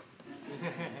tough.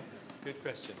 Good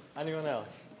question. Anyone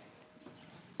else?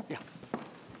 Yeah.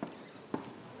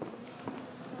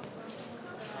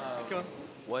 Go on.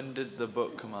 When did the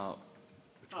book come out?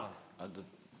 Which one?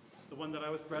 The one that I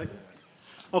was bragging?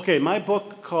 Okay, my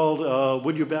book called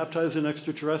Would You Baptize an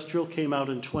Extraterrestrial came out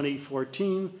in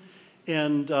 2014.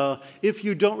 And if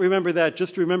you don't remember that,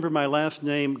 just remember my last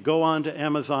name, go on to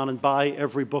Amazon and buy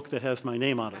every book that has my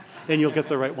name on it, and you'll get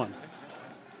the right one.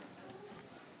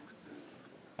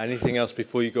 Anything else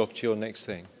before you go off to your next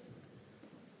thing?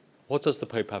 What does the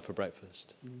Pope have for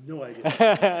breakfast? No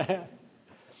idea.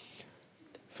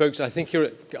 Folks, I think you're...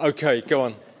 Okay, go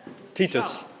on.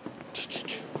 Titus.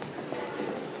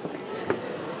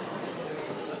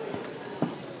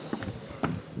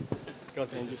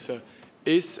 Thank you, sir.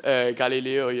 Is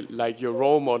Galileo like your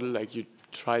role model? Like you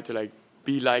try to like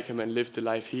be like him and live the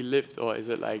life he lived, or is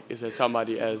it like is there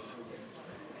somebody else?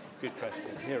 Good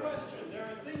question. Here. There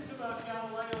are things about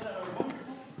Galileo that are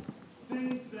wonderful,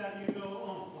 things that you go,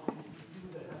 oh, why did you do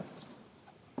that?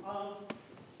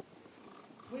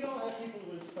 We all have people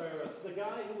who inspire us. The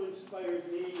guy who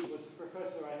inspired me was a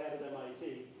professor I had at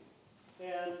MIT.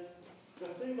 And the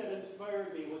thing that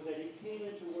inspired me was that he came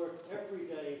into work every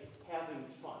day having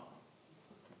fun.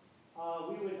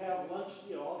 We would have lunch,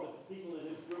 all the people in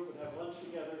his group would have lunch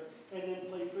together and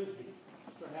then play Frisbee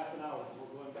for half an hour before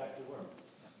going back to work.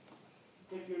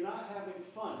 If you're not having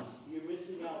fun, you're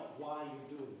missing out why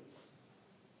you're doing this.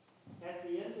 At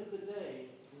the end of the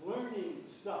day, learning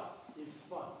stuff is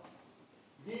fun.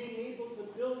 Being able to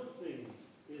build things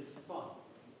is fun.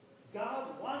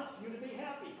 God wants you to be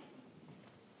happy.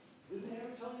 Didn't he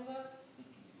ever tell you that?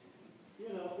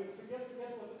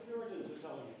 Forget what the Puritans are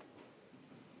telling you.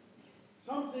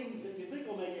 Some things that you think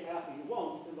will make you happy, you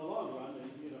won't in the long run.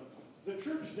 And, the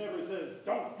church never says,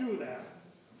 don't do that.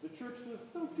 The church says,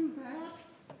 don't do that.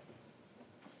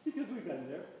 Because we've been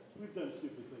there. We've done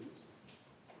stupid things.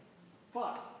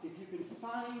 But if you can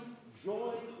find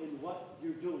joy in what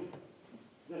you're doing,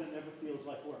 then it never feels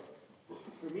like work.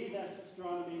 For me, that's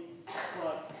astronomy,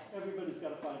 but everybody's got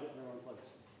to find it in their own place.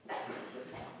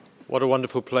 What a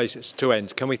wonderful place it's to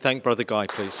end. Can we thank Brother Guy,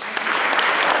 please?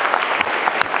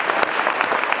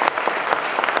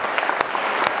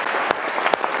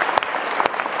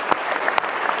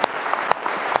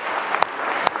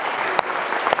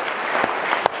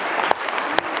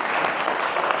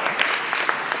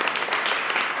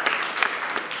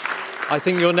 I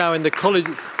think you're now in the college...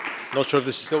 Not sure if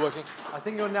this is still working. I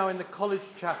think you're now in the college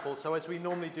chapel, so as we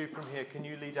normally do from here, can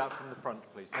you lead out from the front,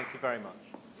 please? Thank you very much.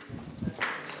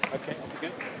 Okay, off you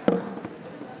go.